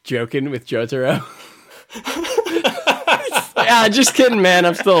just joking with Jotaro. Yeah, just kidding, man.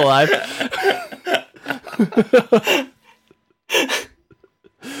 I'm still alive.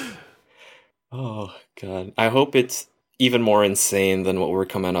 Oh God! I hope it's even more insane than what we're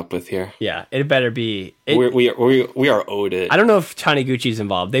coming up with here. Yeah, it better be. We are owed it. I don't know if Taniguchi's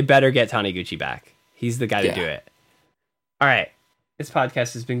involved. They better get Taniguchi back. He's the guy to do it. All right, this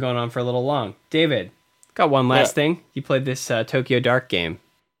podcast has been going on for a little long. David, got one last thing. You played this Tokyo Dark game.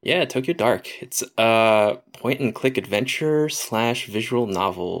 Yeah, Tokyo Dark. It's a point-and-click adventure / visual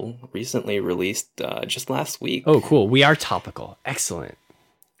novel recently released just last week. Oh, cool. We are topical. Excellent.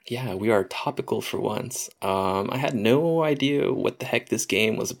 Yeah, we are topical for once. I had no idea what the heck this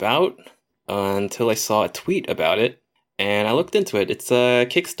game was about until I saw a tweet about it, and I looked into it. It's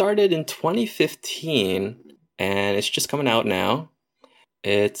kickstarted in 2015, and it's just coming out now.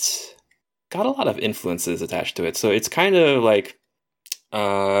 It's got a lot of influences attached to it, so it's kind of like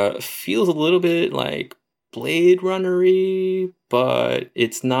feels a little bit like Blade Runner-y, but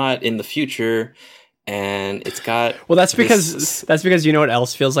it's not in the future, and it's got Well, that's because you know what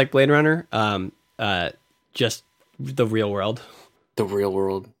else feels like Blade Runner? Just the real world. the real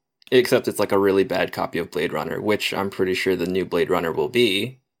world. Except it's like a really bad copy of Blade Runner, which I'm pretty sure the new Blade Runner will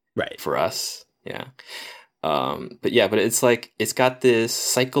be Right. for us. Yeah. But it's like it's got this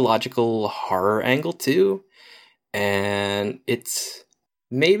psychological horror angle too, and it's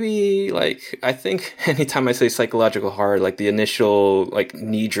maybe like I think anytime I say psychological horror, like the initial like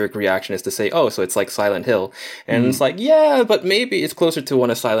knee jerk reaction is to say, oh, so it's like Silent Hill, and it's like yeah, but maybe it's closer to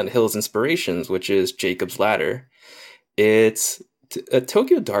one of Silent Hill's inspirations, which is Jacob's Ladder. It's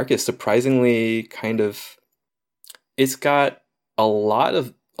Tokyo Dark is surprisingly kind of it's got a lot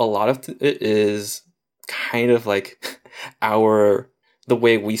of it is kind of like the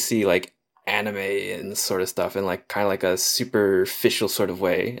way we see like anime and sort of stuff in like kind of like a superficial sort of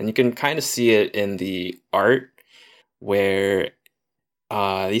way, and you can kind of see it in the art where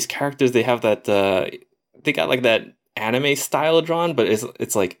these characters they have that they got like that anime style drawn, but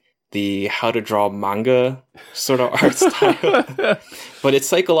it's like the how to draw manga sort of art style, but it's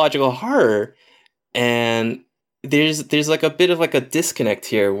psychological horror, and there's like a bit of like a disconnect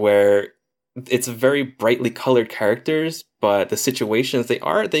here where it's very brightly colored characters, but the situations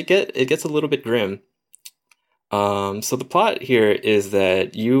it gets a little bit grim. So the plot here is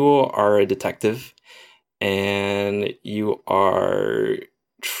that you are a detective and you are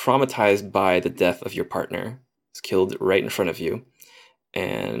traumatized by the death of your partner. It's killed right in front of you.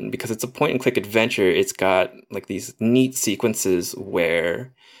 And because it's a point and click adventure, it's got like these neat sequences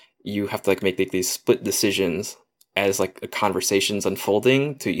where you have to like make these split decisions as like a conversation's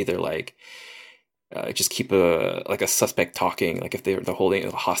unfolding to either like just keep a suspect talking, like if they're holding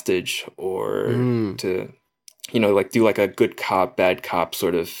a hostage, or to like do like a good cop bad cop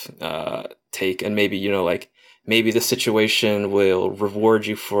sort of take, and maybe like maybe the situation will reward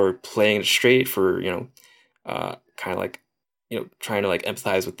you for playing it straight, for kind of like trying to like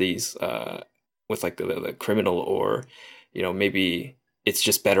empathize with these with like the criminal, or maybe it's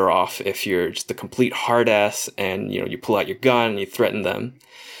just better off if you're just a complete hard ass and you pull out your gun and you threaten them.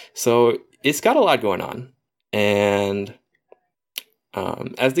 So it's got a lot going on, and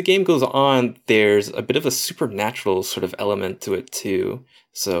as the game goes on, there's a bit of a supernatural sort of element to it too.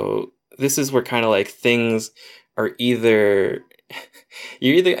 So this is where kind of like things are either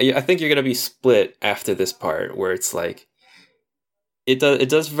I think you're gonna be split after this part, where it's like it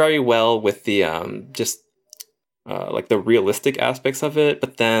does very well with the just like the realistic aspects of it,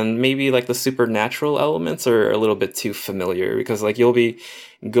 but then maybe like the supernatural elements are a little bit too familiar, because like you'll be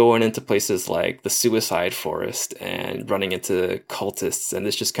going into places like the Suicide Forest and running into cultists, and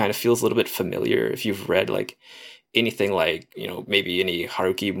this just kind of feels a little bit familiar if you've read like anything like maybe any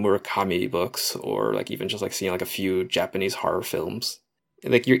Haruki Murakami books, or like even just like seeing like a few Japanese horror films.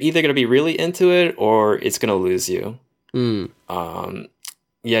 Like you're either going to be really into it or it's going to lose you.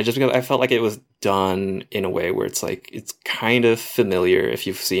 Yeah, just because I felt like it was done in a way where it's like it's kind of familiar if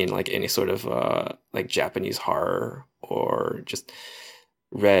you've seen like any sort of like Japanese horror, or just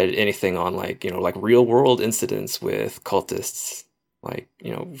read anything on like like real world incidents with cultists. Like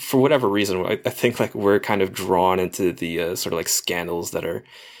for whatever reason, I think like we're kind of drawn into the sort of like scandals that are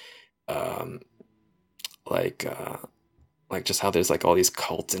like just how there's like all these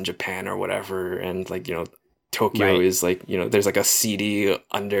cults in Japan or whatever, and like Tokyo Right. is like there's like a seedy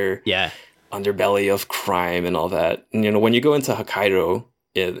underbelly of crime and all that. And when you go into Hokkaido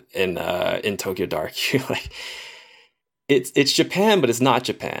in Tokyo Dark, you're like it's Japan, but it's not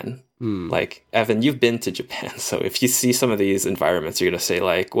Japan. Like Evan, you've been to Japan, so if you see some of these environments, you're gonna say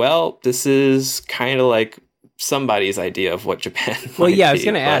like, well, this is kind of like somebody's idea of what Japan. Well, might yeah, I was be,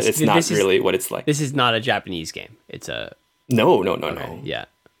 going to but ask. it's not really what it's like. This is not a Japanese game. It's a No. yeah.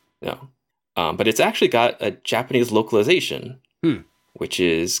 No. But it's actually got a Japanese localization, which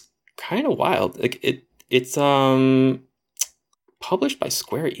is kind of wild. Like it's published by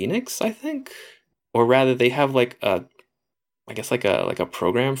Square Enix, I think, or rather, they have like I guess like a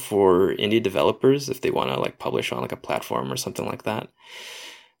program for indie developers if they want to like publish on like a platform or something like that.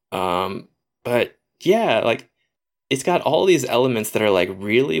 But yeah, like it's got all these elements that are like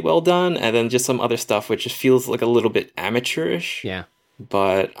really well done, and then just some other stuff which just feels like a little bit amateurish. Yeah.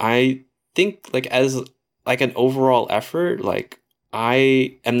 But I think like as like an overall effort, like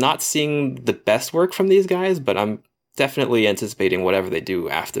I am not seeing the best work from these guys, but I'm definitely anticipating whatever they do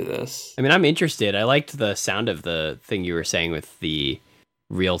after this. I mean, I'm interested. I liked the sound of the thing you were saying with the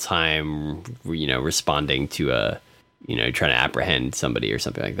real time, responding to trying to apprehend somebody or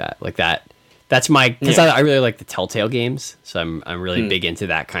something like that. Like that. That's because I really like the Telltale games, so I'm really big into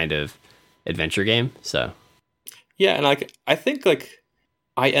that kind of adventure game. So yeah, and I think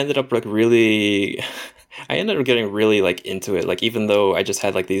I ended up really, I ended up getting really into it. Like even though I just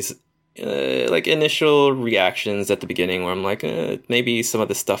had these initial reactions at the beginning where I'm like, maybe some of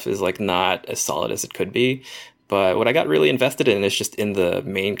the stuff is not as solid as it could be. But what I got really invested in is just in the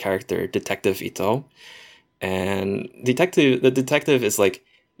main character, Detective Ito. And the detective is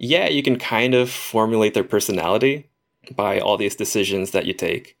yeah, you can kind of formulate their personality by all these decisions that you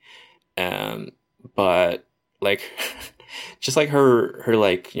take. But just her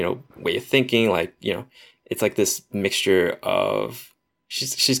way of thinking, it's this mixture of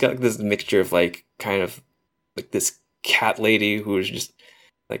she's got this mixture of kind of this cat lady who's just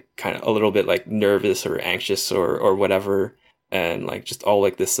kind of a little bit nervous or anxious or whatever, and just all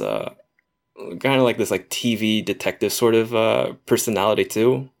this kind of this TV detective sort of personality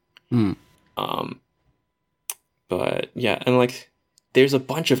too. But yeah, and there's a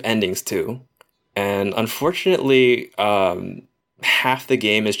bunch of endings too, and unfortunately half the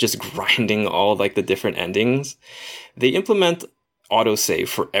game is just grinding all the different endings. They implement autosave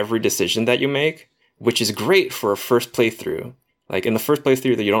for every decision that you make, which is great for a first playthrough. In the first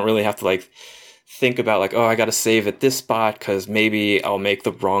playthrough, you don't really have to think about oh, I gotta save at this spot because maybe I'll make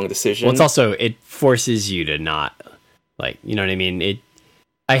the wrong decision. Well, it's also, it forces you to not you know what I mean.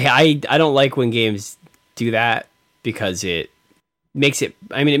 I don't like when games do that because it makes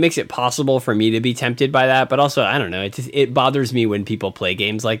it possible for me to be tempted by that, but also I don't know, it bothers me when people play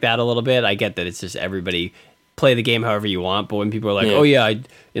games like that a little bit. I get that it's just everybody play the game however you want, but when people are oh yeah,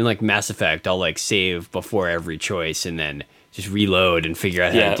 in Mass Effect I'll save before every choice and then just reload and figure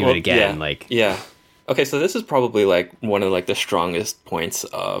out how to do it again. Yeah. Okay, so this is probably one of the strongest points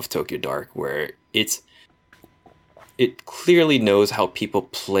of Tokyo Dark, where it clearly knows how people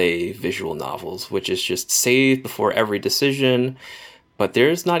play visual novels, which is just save before every decision. But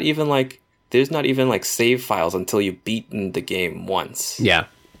there's not even save files until you've beaten the game once. Yeah.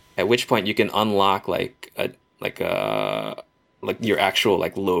 At which point you can unlock your actual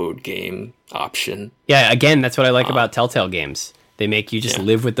load game option. Yeah, again, that's what I like about Telltale games. They make you just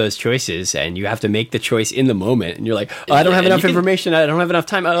live with those choices, and you have to make the choice in the moment. And you're like, oh, I don't have enough information. I don't have enough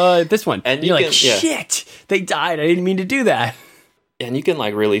time. This one. And you're shit, they died. I didn't mean to do that. And you can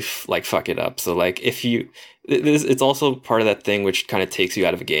really fuck it up. So if you, it's also part of that thing which kind of takes you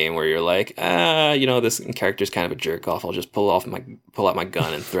out of a game where you're this character's kind of a jerk off. I'll just pull out my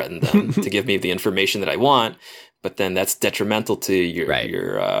gun and threaten them to give me the information that I want. But then that's detrimental to your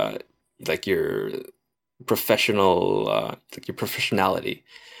professional your professionality,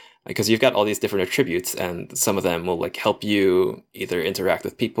 because you've got all these different attributes, and some of them will help you either interact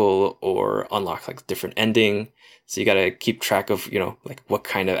with people or unlock different ending. So you got to keep track of what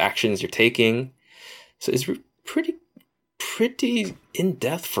kind of actions you're taking. So it's pretty in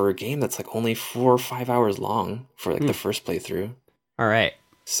depth for a game that's only 4 or 5 hours long for the first playthrough. All right.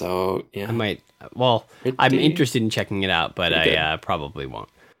 So yeah, I might. Well, I'm interested in checking it out, but I probably won't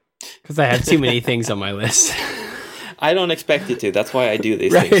because I have too many things on my list. I don't expect you to. That's why I do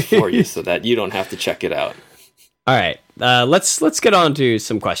these things for you, so that you don't have to check it out. All right, let's get on to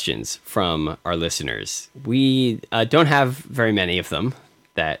some questions from our listeners. We don't have very many of them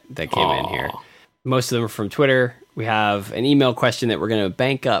that came in here. Most of them are from Twitter. We have an email question that we're going to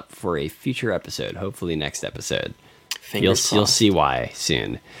bank up for a future episode, hopefully next episode. You'll see why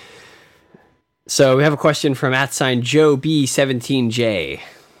soon. So we have a question from @Joe B17J.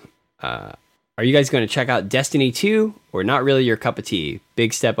 Are you guys going to check out Destiny 2 or not really your cup of tea?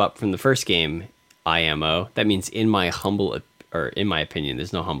 Big step up from the first game, IMO. That means in my opinion.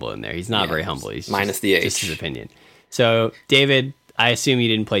 There's no humble in there. He's not very humble. He's minus the H. Just his opinion. So David, I assume you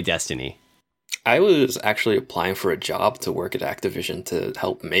didn't play Destiny. I was actually applying for a job to work at Activision to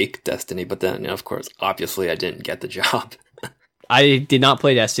help make Destiny, but then, of course, obviously I didn't get the job. I did not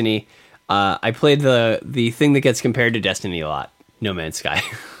play Destiny. I played the thing that gets compared to Destiny a lot, No Man's Sky.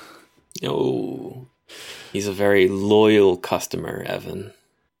 Oh, he's a very loyal customer, Evan.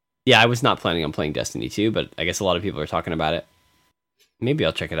 Yeah, I was not planning on playing Destiny 2, but I guess a lot of people are talking about it. Maybe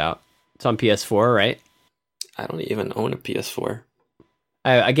I'll check it out. It's on PS4, right? I don't even own a PS4.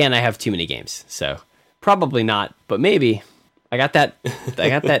 Again, I have too many games, so probably not, but maybe. I got that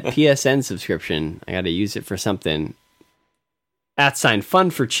PSN subscription. I got to use it for something. @Fun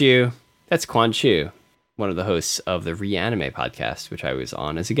for Chew. That's Quan Chu. one of the hosts of the Reanime podcast, which I was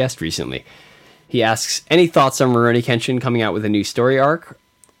on as a guest recently. He asks, any thoughts on Rurouni Kenshin coming out with a new story arc?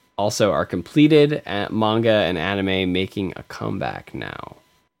 Also, are completed manga and anime making a comeback now?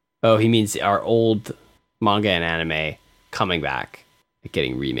 Oh, he means our old manga and anime coming back,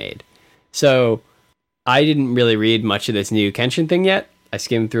 getting remade. So I didn't really read much of this new Kenshin thing yet. I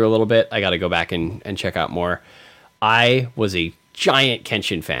skimmed through a little bit. I got to go back and check out more. I was a giant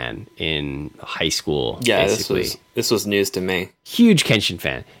Kenshin fan in high school. Yeah, basically. this was news to me. Huge Kenshin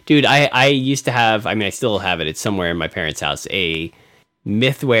fan. Dude, I used to have, I mean, I still have it. It's somewhere in my parents' house, a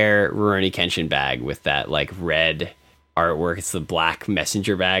Mythware Rurouni Kenshin bag with that like red artwork. It's the black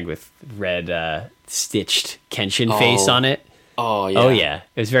messenger bag with red stitched Kenshin face on it. Oh, yeah. Oh, yeah.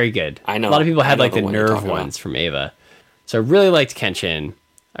 It was very good. I know. A lot of people had like the one you're Nerve talking ones about. from Ava. So I really liked Kenshin.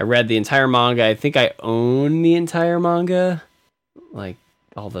 I read the entire manga. I think I own the entire manga, like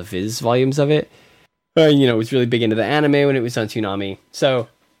all the Viz volumes of it. Was really big into the anime when it was on Toonami. So,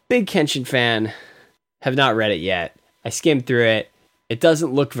 big Kenshin fan. Have not read it yet. I skimmed through it. It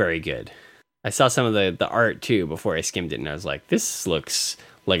doesn't look very good. I saw some of the art too before I skimmed it, and I was like, this looks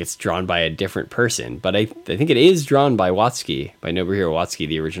like it's drawn by a different person. But I think it is drawn by Watsuki, by Nobuhiro Watsuki,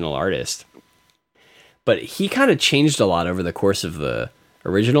 the original artist. But he kind of changed a lot over the course of the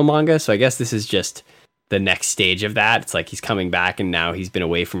original manga, so I guess this is just the next stage of that. It's like he's coming back, and now he's been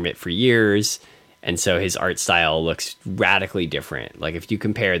away from it for years, and so his art style looks radically different. Like if you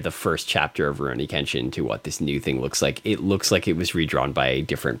compare the first chapter of Rurouni Kenshin to what this new thing looks like it was redrawn by a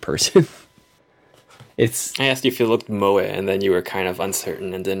different person. I asked you if you looked moe, and then you were kind of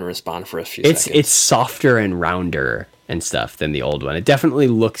uncertain and didn't respond for a few seconds. It's softer and rounder and stuff than the old one. It definitely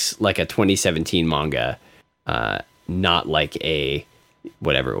looks like a 2017 manga, not like a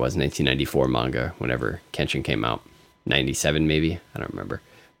whatever it was, 1994 manga, whenever Kenshin came out. 97 maybe, I don't remember.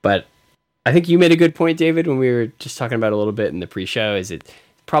 But I think you made a good point, David, when we were just talking about it a little bit in the pre-show, is it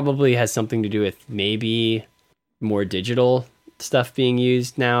probably has something to do with maybe more digital stuff being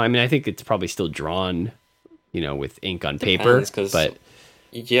used now. I mean, I think it's probably still drawn, with ink on paper, but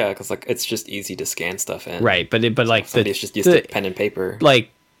yeah, because like it's just easy to scan stuff in, right? But like somebody's just used to pen and paper, like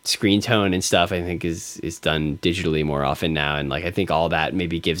screen tone and stuff. I think is done digitally more often now, and like I think all that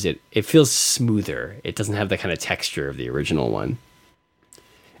maybe gives it feels smoother. It doesn't have the kind of texture of the original one,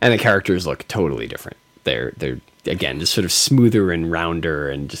 and the characters look totally different. They're again just sort of smoother and rounder,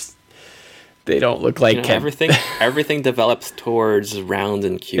 and just they don't look like everything develops towards round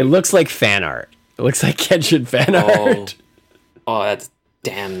and cute. It looks like fan art. It looks like Kenshin fan art. Oh, that's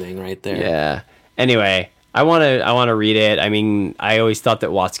damning right there. Yeah. Anyway, I want to read it. I mean, I always thought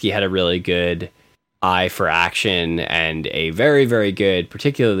that Watsuki had a really good eye for action and a very, very good,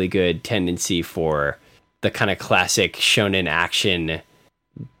 particularly good tendency for the kind of classic shonen action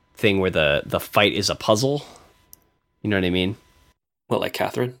thing where the fight is a puzzle. You know what I mean? Well, like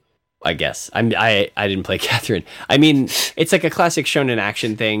Catherine? I guess. I didn't play Catherine. I mean, it's like a classic shonen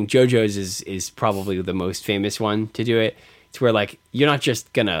action thing. JoJo's is probably the most famous one to do it. It's where like you're not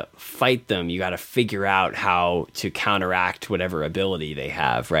just gonna fight them, you got to figure out how to counteract whatever ability they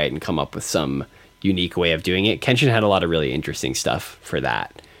have, right, and come up with some unique way of doing it. Kenshin had a lot of really interesting stuff for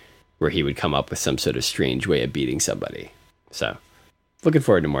that, where he would come up with some sort of strange way of beating somebody. So, looking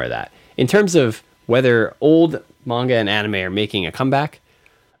forward to more of that. In terms of whether old manga and anime are making a comeback,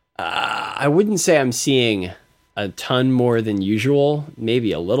 I wouldn't say I'm seeing a ton more than usual.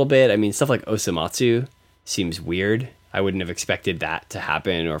 Maybe a little bit. I mean, stuff like Osamatsu seems weird. I wouldn't have expected that to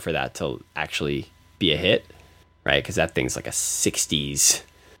happen or for that to actually be a hit, right? Because that thing's like a 60s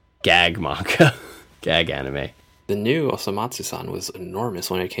gag manga, gag anime. The new Osamatsu-san was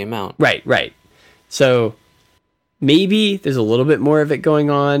enormous when it came out. Right. So maybe there's a little bit more of it going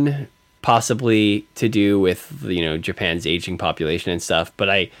on, possibly to do with, Japan's aging population and stuff. But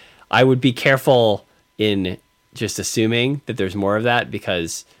I would be careful in just assuming that there's more of that,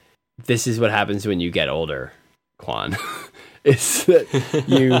 because this is what happens when you get older, Quan. Is that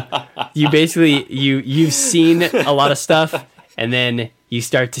you basically you've seen a lot of stuff, and then you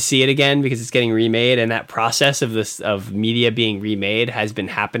start to see it again because it's getting remade, and that process of media being remade has been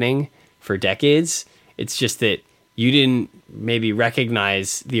happening for decades. It's just that you didn't maybe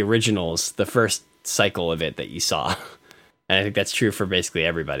recognize the originals, the first cycle of it that you saw. And I think that's true for basically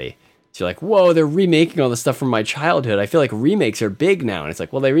everybody. So you're like, whoa, they're remaking all the stuff from my childhood. I feel like remakes are big now. And it's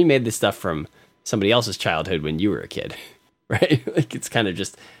like, well, they remade this stuff from somebody else's childhood when you were a kid, right? Like it's kind of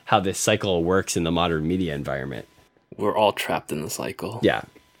just how this cycle works in the modern media environment. We're all trapped in the cycle. Yeah.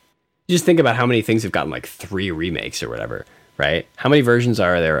 You just think about how many things have gotten like 3 remakes or whatever, right? How many versions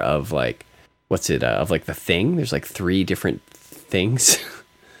are there of like, of like The Thing? There's like 3 different things.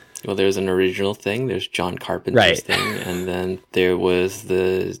 Well, there's an original thing. There's John Carpenter's thing, and then there was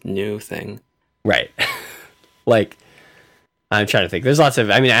the new thing. Right. Like, I'm trying to think. There's lots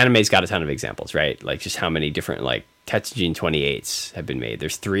of, I mean, anime's got a ton of examples, right? Like, just how many different, like, Tetsujin 28s have been made.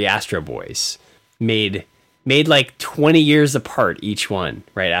 There's 3 Astro Boys made like 20 years apart each one,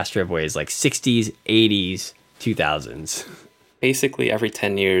 right? Astro Boy is like 60s, 80s, 2000s. Basically, every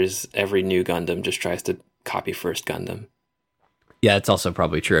 10 years, every new Gundam just tries to copy first Gundam. Yeah, it's also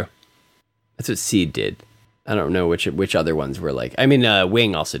probably true. That's what Seed did. I don't know which other ones were like. I mean,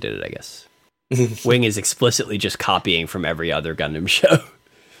 Wing also did it, I guess. Wing is explicitly just copying from every other Gundam show.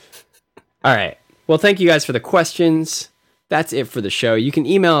 All right. Well, thank you guys for the questions. That's it for the show. You can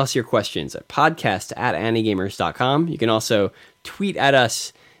email us your questions at podcast@anigamers.com. You can also tweet at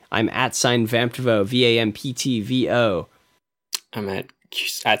us. I'm @Vamptvo, VAMPTVO. I'm at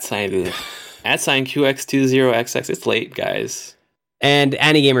 @QX20XX. It's late, guys. And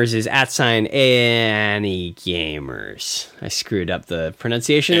Anigamers is @Anigamers. I screwed up the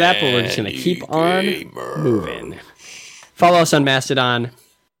pronunciation of that, but we're just going to keep on moving. Follow us on Mastodon.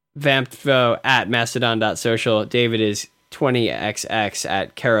 Vamptvo @mastodon.social. David is 20xx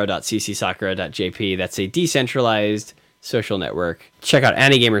at karo.ccsakura.jp. That's a decentralized social network. Check out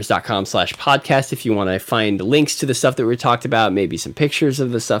anigamers.com/podcast if you want to find links to the stuff that we talked about, maybe some pictures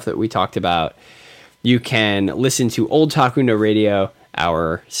of the stuff that we talked about. You can listen to Old Taku No Radio,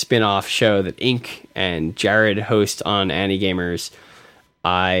 our spin-off show that Ink and Jared host on Anigamers.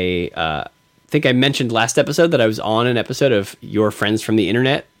 I think I mentioned last episode that I was on an episode of Your Friends from the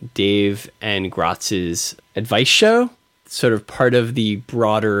Internet, Dave and Gratz's advice show, sort of part of the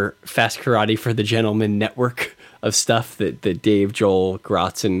broader Fast Karate for the Gentleman network of stuff that Dave, Joel,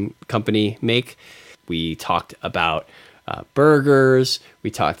 Gratz, and company make. We talked about burgers. We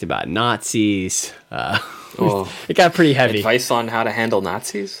talked about Nazis. It got pretty heavy. Advice on how to handle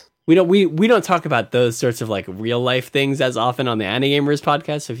Nazis? We don't talk about those sorts of like real life things as often on the Anigamers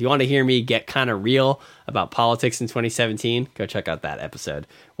podcast. So if you want to hear me get kind of real about politics in 2017, go check out that episode.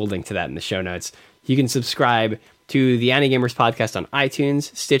 We'll link to that in the show notes. You can subscribe to the Anigamers podcast on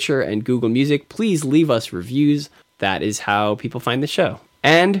iTunes, Stitcher, and Google Music. Please leave us reviews. That is how people find the show.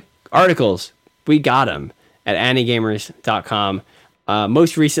 And articles, we got them at anigamers.com.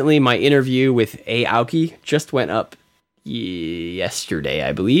 Most recently, my interview with A. Aoki just went up yesterday,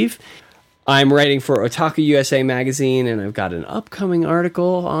 I believe. I'm writing for Otaku USA magazine, and I've got an upcoming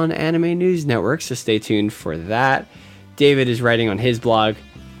article on Anime News Network, so stay tuned for that. David is writing on his blog,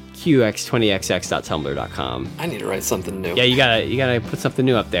 qx20xx.tumblr.com. I need to write something new. Yeah, you gotta put something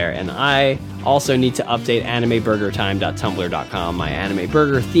new up there. And I also need to update animeburgertime.tumblr.com, my anime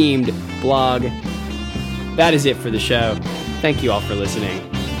burger themed blog. That is it for the show. Thank you all for listening.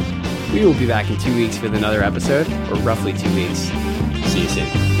 We will be back in 2 weeks with another episode, or roughly 2 weeks. See you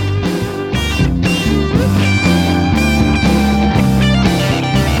soon.